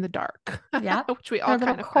pools in the dark, which we all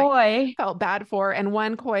kind of felt bad for. And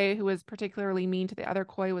one koi who was particularly mean to the other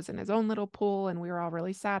koi was in his own little pool, and we were all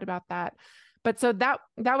really sad about that. But so that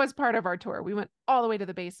was part of our tour. We went all the way to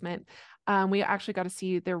the basement. We actually got to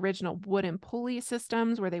see the original wooden pulley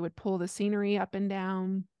systems where they would pull the scenery up and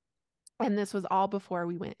down. And this was all before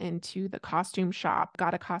we went into the costume shop,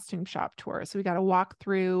 got a costume shop tour. So we got to walk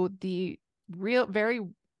through the very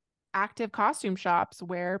active costume shops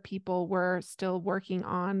where people were still working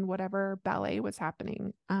on whatever ballet was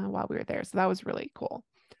happening while we were there. So that was really cool.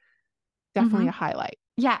 Definitely a highlight.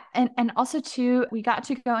 Yeah. And also too, we got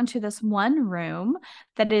to go into this one room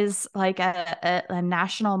that is like a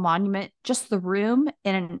national monument, just the room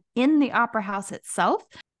in the opera house itself.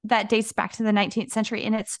 That dates back to the 19th century.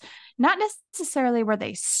 And it's not necessarily where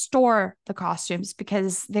they store the costumes,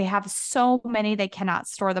 because they have so many, they cannot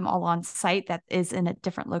store them all on site. That is in a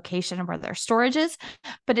different location where their storage is,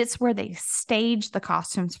 but it's where they stage the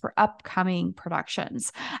costumes for upcoming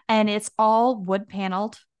productions. And it's all wood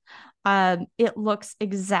paneled. It looks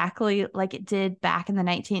exactly like it did back in the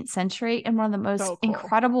 19th century. And one of the most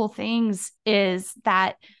incredible things is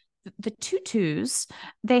that the tutus,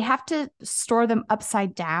 they have to store them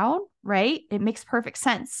upside down, right? It makes perfect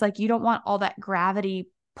sense. Like, you don't want all that gravity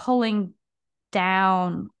pulling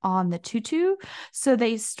down on the tutu. So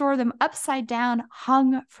they store them upside down,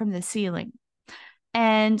 hung from the ceiling.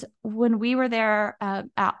 And when we were there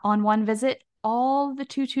on one visit, all the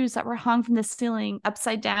tutus that were hung from the ceiling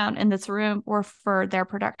upside down in this room were for their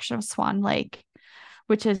production of Swan Lake,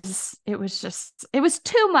 which is, it was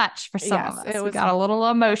too much for some of us. We got a little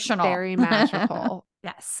emotional. Very magical.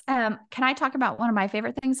 Yes. Can I talk about one of my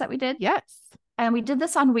favorite things that we did? Yes. And we did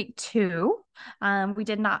this on week 2. We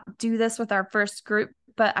did not do this with our first group,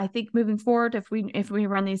 but I think moving forward, if we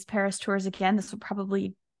run these Paris tours again, this will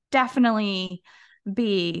probably definitely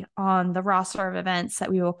be on the roster of events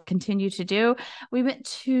that we will continue to do. We went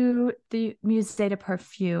to the Musée de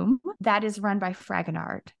Parfum that is run by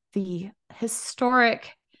Fragonard, the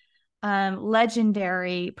historic,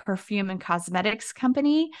 legendary perfume and cosmetics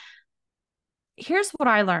company. Here's what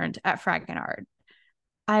I learned at Fragonard.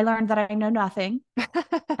 I learned that I know nothing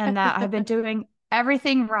and that I've been doing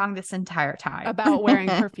everything wrong this entire time. About wearing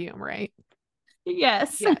perfume, right?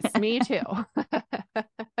 Yes. Yes, me too.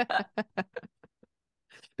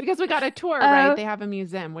 Because we got a tour, right? They have a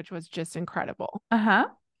museum, which was just incredible.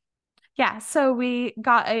 Yeah. So we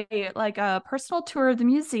got a personal tour of the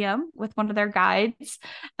museum with one of their guides,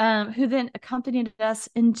 who then accompanied us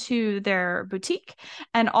into their boutique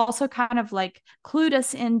and also kind of like clued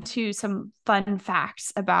us into some fun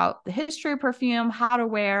facts about the history of perfume, how to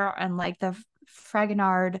wear, and like the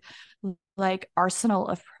Fragonard like arsenal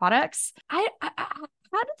of products. How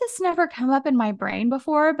did this never come up in my brain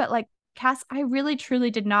before? But like, Cass, I really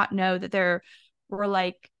truly did not know that there were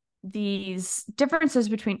like these differences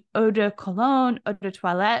between eau de cologne, eau de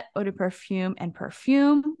toilette, eau de perfume, and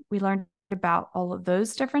perfume. We learned about all of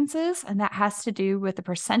those differences, and that has to do with the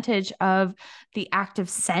percentage of the active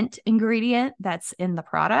scent ingredient that's in the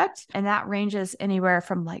product. And that ranges anywhere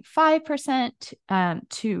from like 5%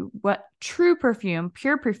 to what true perfume,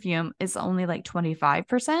 pure perfume, is only like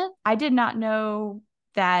 25%. I did not know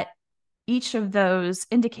that each of those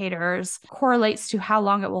indicators correlates to how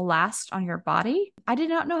long it will last on your body. I did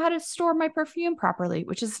not know how to store my perfume properly,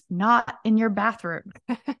 which is not in your bathroom.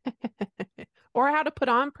 Or how to put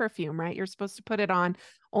on perfume, right? You're supposed to put it on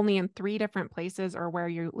only in 3 different places, or where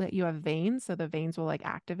you have veins. So the veins will like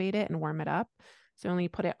activate it and warm it up. So only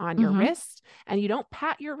put it on your wrist, and you don't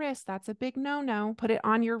pat your wrist. That's a big no-no. Put it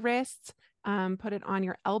on your wrists. Put it on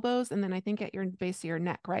your elbows, and then I think at your base of your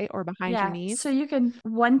neck, right? Or behind your knees. So you can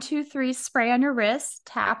 1, 2, 3 spray on your wrist,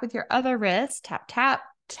 tap with your other wrist, tap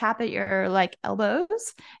at your like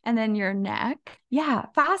elbows, and then your neck. Yeah,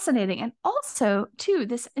 fascinating. And also too,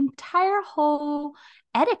 this entire whole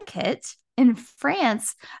etiquette in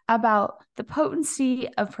France about the potency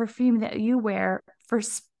of perfume that you wear for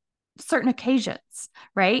certain occasions,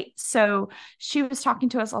 right? So she was talking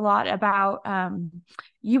to us a lot about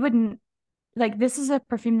you wouldn't, like, this is a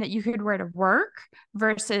perfume that you could wear to work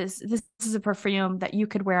versus this is a perfume that you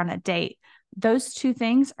could wear on a date. those two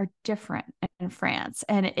things are different in France.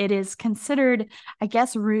 And it is considered, I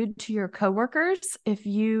guess, rude to your coworkers if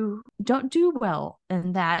you don't do well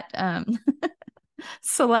in that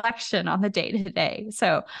selection on the day to day.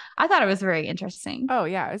 So I thought it was very interesting. Oh,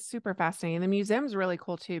 yeah. It's super fascinating. The museum's really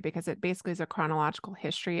cool too, because it basically is a chronological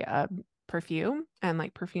history of perfume and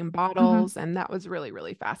like perfume bottles. And that was really,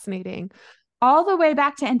 really fascinating. All the way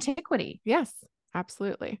back to antiquity. Yes,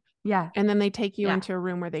 absolutely. Yeah. And then they take you into a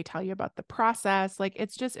room where they tell you about the process. Like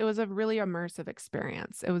it was a really immersive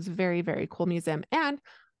experience. It was a very, very cool museum. And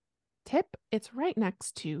tip, it's right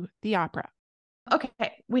next to the opera.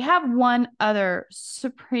 Okay, we have one other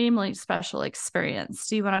supremely special experience.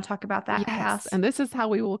 Do you want to talk about that, Cass? And this is how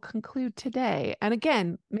we will conclude today. And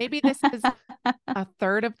again, maybe this is a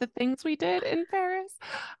third of the things we did in Paris,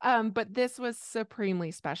 but this was supremely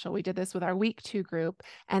special. We did this with our week 2 group,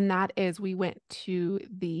 and that is we went to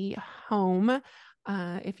the home.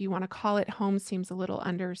 If you want to call it home, seems a little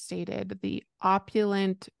understated. The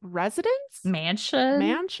opulent residence?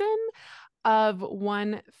 Mansion of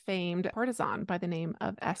one famed courtesan by the name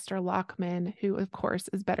of Esther Lockman, who of course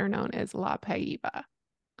is better known as La Païva.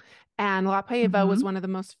 And La Païva was one of the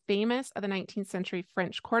most famous of the 19th century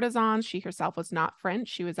French courtesans. She herself was not French.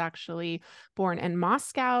 She was actually born in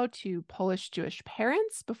Moscow to Polish Jewish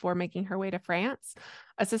parents before making her way to France.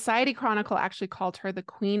 A society chronicle actually called her the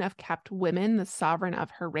queen of kept women, the sovereign of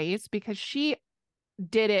her race, because she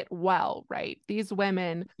did it well, right? These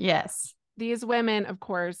women. Yes. These women, of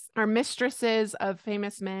course, are mistresses of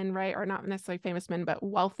famous men, right? Or not necessarily famous men, but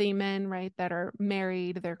wealthy men, right? That are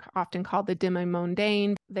married. They're often called the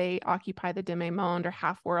demi-mondaine. They occupy the demi-monde or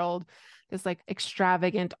half world, this like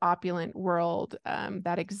extravagant, opulent world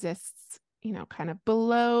that exists, you know, kind of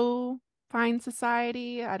below fine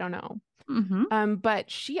society. I don't know. But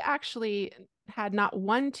she actually had not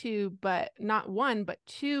one, but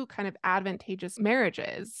two kind of advantageous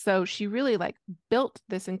marriages. So she really like built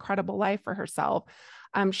this incredible life for herself.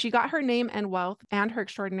 She got her name and wealth and her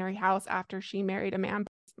extraordinary house after she married a man,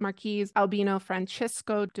 Marquis Albino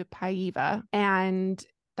Francisco de Païva, and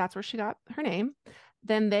that's where she got her name.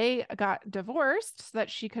 Then they got divorced so that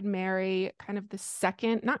she could marry kind of the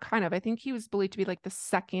second, not kind of, I think he was believed to be like the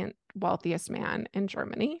second wealthiest man in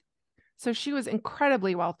Germany. So she was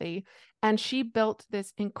incredibly wealthy, and she built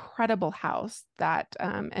this incredible house that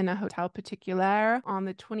in a Hotel Particulier on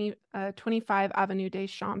the 25 Avenue des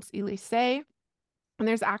Champs-Élysées. And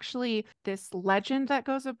there's actually this legend that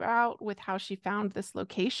goes about with how she found this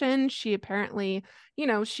location. She apparently, you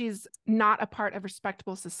know, she's not a part of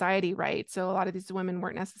respectable society, right? So a lot of these women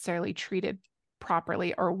weren't necessarily treated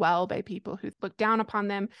properly or well by people who looked down upon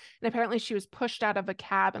them. And apparently she was pushed out of a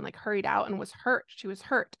cab and like hurried out and was hurt. She was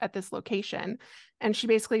hurt at this location. And she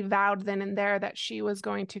basically vowed then and there that she was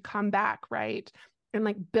going to come back, right? And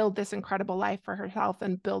like build this incredible life for herself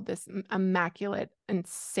and build this immaculate,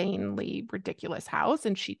 insanely ridiculous house.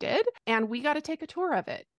 And she did. And we got to take a tour of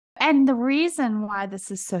it. And the reason why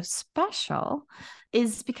this is so special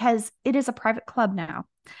is because it is a private club now.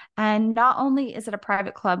 And not only is it a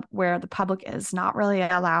private club where the public is not really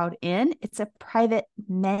allowed in, it's a private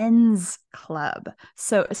men's club.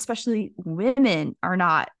 So especially women are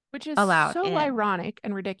not which is allowed so in. Ironic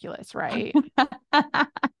and ridiculous, right?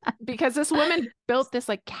 Because this woman built this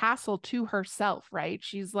like castle to herself, right?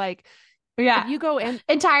 She's like, yeah, you go in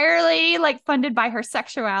entirely like funded by her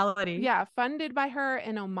sexuality. Yeah, funded by her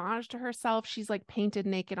in homage to herself. She's like painted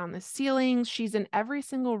naked on the ceilings. She's in every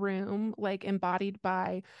single room, like embodied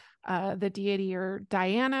by the deity or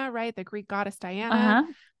Diana, right? The Greek goddess Diana.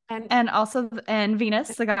 And also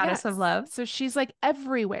Venus, the goddess of love. So she's like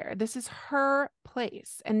everywhere. This is her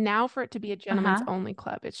place. And now for it to be a gentleman's only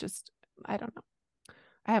club, it's just, I don't know.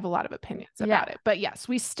 I have a lot of opinions about it. But yes,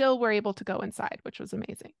 we still were able to go inside, which was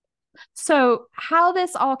amazing. So how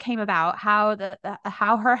this all came about, how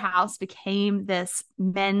her house became this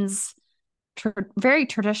men's very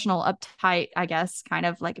traditional, uptight, I guess, kind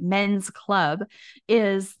of like men's club,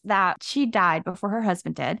 is that she died before her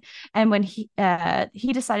husband did. And when he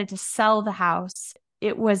decided to sell the house,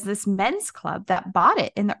 it was this men's club that bought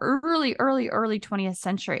it in the early 20th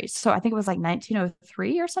century. So I think it was like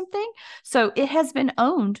 1903 or something. So it has been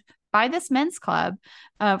owned by this men's club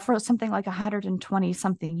for something like 120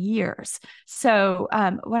 something years. So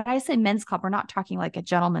when I say men's club, we're not talking like a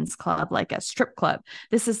gentleman's club, like a strip club.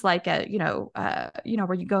 This is like a,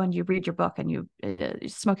 where you go and you read your book and you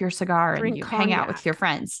smoke your cigar and you hang out with your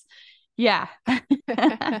friends. Yeah.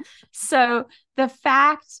 So the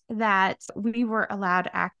fact that we were allowed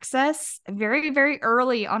access very, very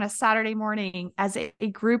early on a Saturday morning as a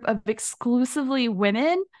group of exclusively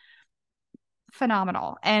women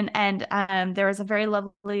phenomenal. And there was a very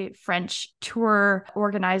lovely French tour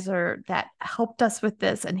organizer that helped us with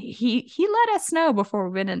this, and he let us know before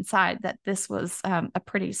we went inside that this was a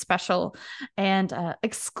pretty special and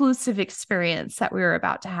exclusive experience that we were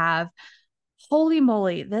about to have. Holy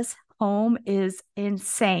moly, this home is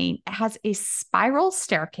insane. It has a spiral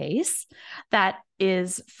staircase that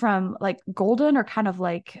is from like golden or kind of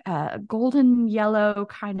like golden yellow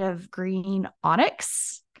kind of green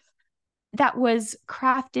onyx that was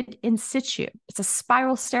crafted in situ. It's a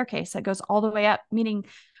spiral staircase that goes all the way up, meaning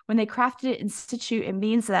when they crafted it in situ, it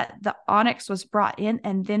means that the onyx was brought in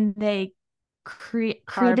and then they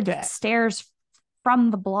created the stairs from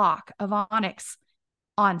the block of onyx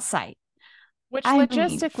on site. Which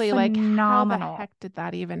logistically, like, how the heck did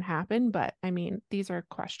that even happen? But I mean, these are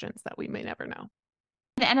questions that we may never know.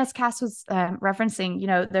 The NS cast was referencing, you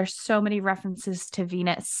know, there's so many references to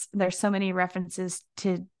Venus. There's so many references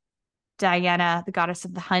to Diana, the goddess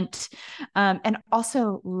of the hunt, and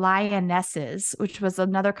also lionesses, which was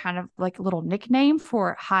another kind of like little nickname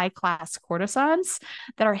for high class courtesans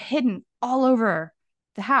that are hidden all over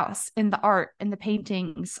the house, in the art, in the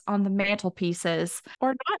paintings, on the mantelpieces. Or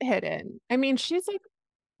not hidden. I mean, she's like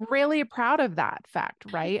really proud of that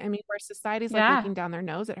fact, right? I mean, where society's like looking down their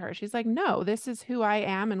nose at her, she's like, no, this is who I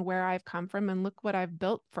am and where I've come from, and look what I've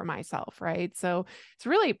built for myself, right? So it's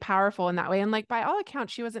really powerful in that way. And like, by all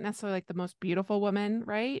accounts, she wasn't necessarily like the most beautiful woman,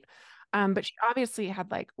 right? But she obviously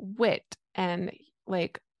had like wit and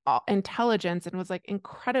like intelligence, and was like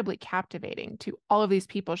incredibly captivating to all of these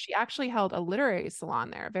people. She actually held a literary salon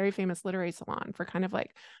there, a very famous literary salon for kind of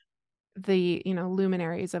like the, you know,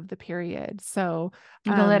 luminaries of the period. So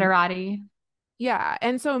the literati. Yeah.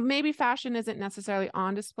 And so maybe fashion isn't necessarily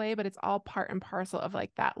on display, but it's all part and parcel of like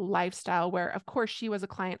that lifestyle where, of course, she was a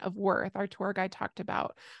client of Worth. Our tour guide talked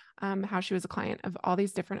about how she was a client of all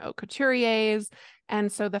these different haute couturiers.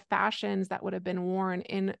 And so the fashions that would have been worn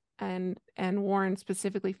in and worn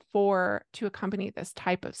specifically to accompany this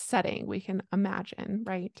type of setting, we can imagine,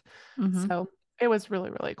 right? Mm-hmm. So it was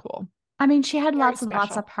really, really cool. I mean, she had lots and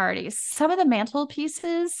lots of parties. Some of the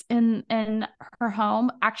mantelpieces in her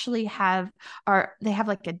home actually have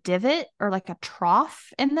like a divot or like a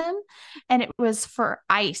trough in them. And it was for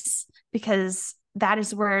ice, because that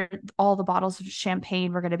is where all the bottles of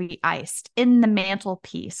champagne were going to be iced, in the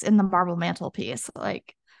mantelpiece, in the marble mantelpiece.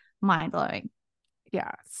 Like, mind blowing.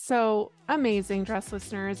 Yeah. So amazing, dress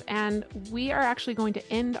listeners. And we are actually going to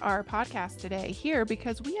end our podcast today here,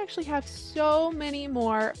 because we actually have so many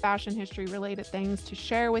more fashion history related things to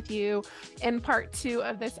share with you in part 2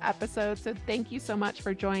 of this episode. So thank you so much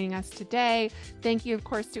for joining us today. Thank you, of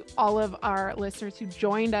course, to all of our listeners who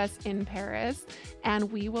joined us in Paris. And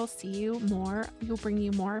we will see you more. We'll bring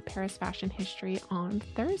you more Paris fashion history on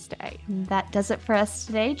Thursday. That does it for us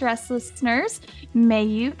today, dress listeners. May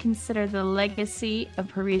you consider the legacy of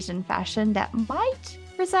Parisian fashion that might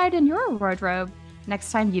reside in your wardrobe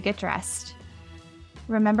next time you get dressed.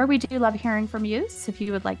 Remember, we do love hearing from you. So if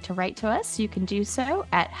you would like to write to us, you can do so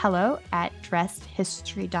at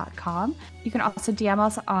hello@dressedhistory.com. You can also DM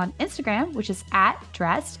us on Instagram, which is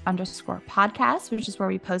 @dressed_podcast, which is where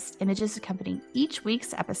we post images accompanying each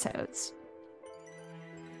week's episodes.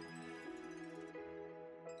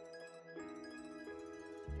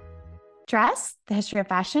 Dress, the History of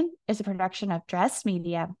Fashion, is a production of Dress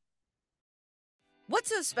Media. What's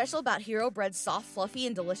so special about Hero Bread's soft, fluffy,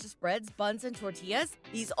 and delicious breads, buns, and tortillas?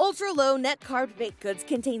 These ultra-low net-carb baked goods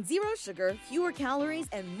contain 0 sugar, fewer calories,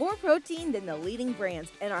 and more protein than the leading brands,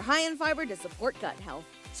 and are high in fiber to support gut health.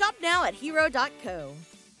 Shop now at hero.co.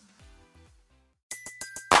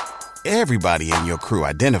 Everybody in your crew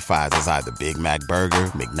identifies as either Big Mac Burger,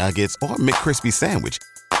 McNuggets, or McCrispy Sandwich.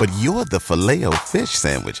 But you're the Filet-O-Fish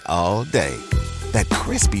Sandwich all day. That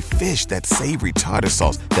crispy fish, that savory tartar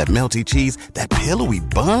sauce, that melty cheese, that pillowy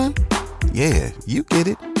bun. Yeah, you get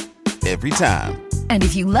it. Every time. And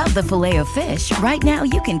if you love the Filet-O-Fish, right now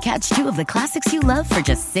you can catch 2 of the classics you love for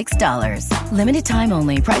just $6. Limited time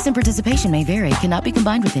only. Price and participation may vary. Cannot be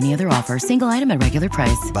combined with any other offer. Single item at regular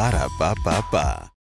price. Ba-da-ba-ba-ba.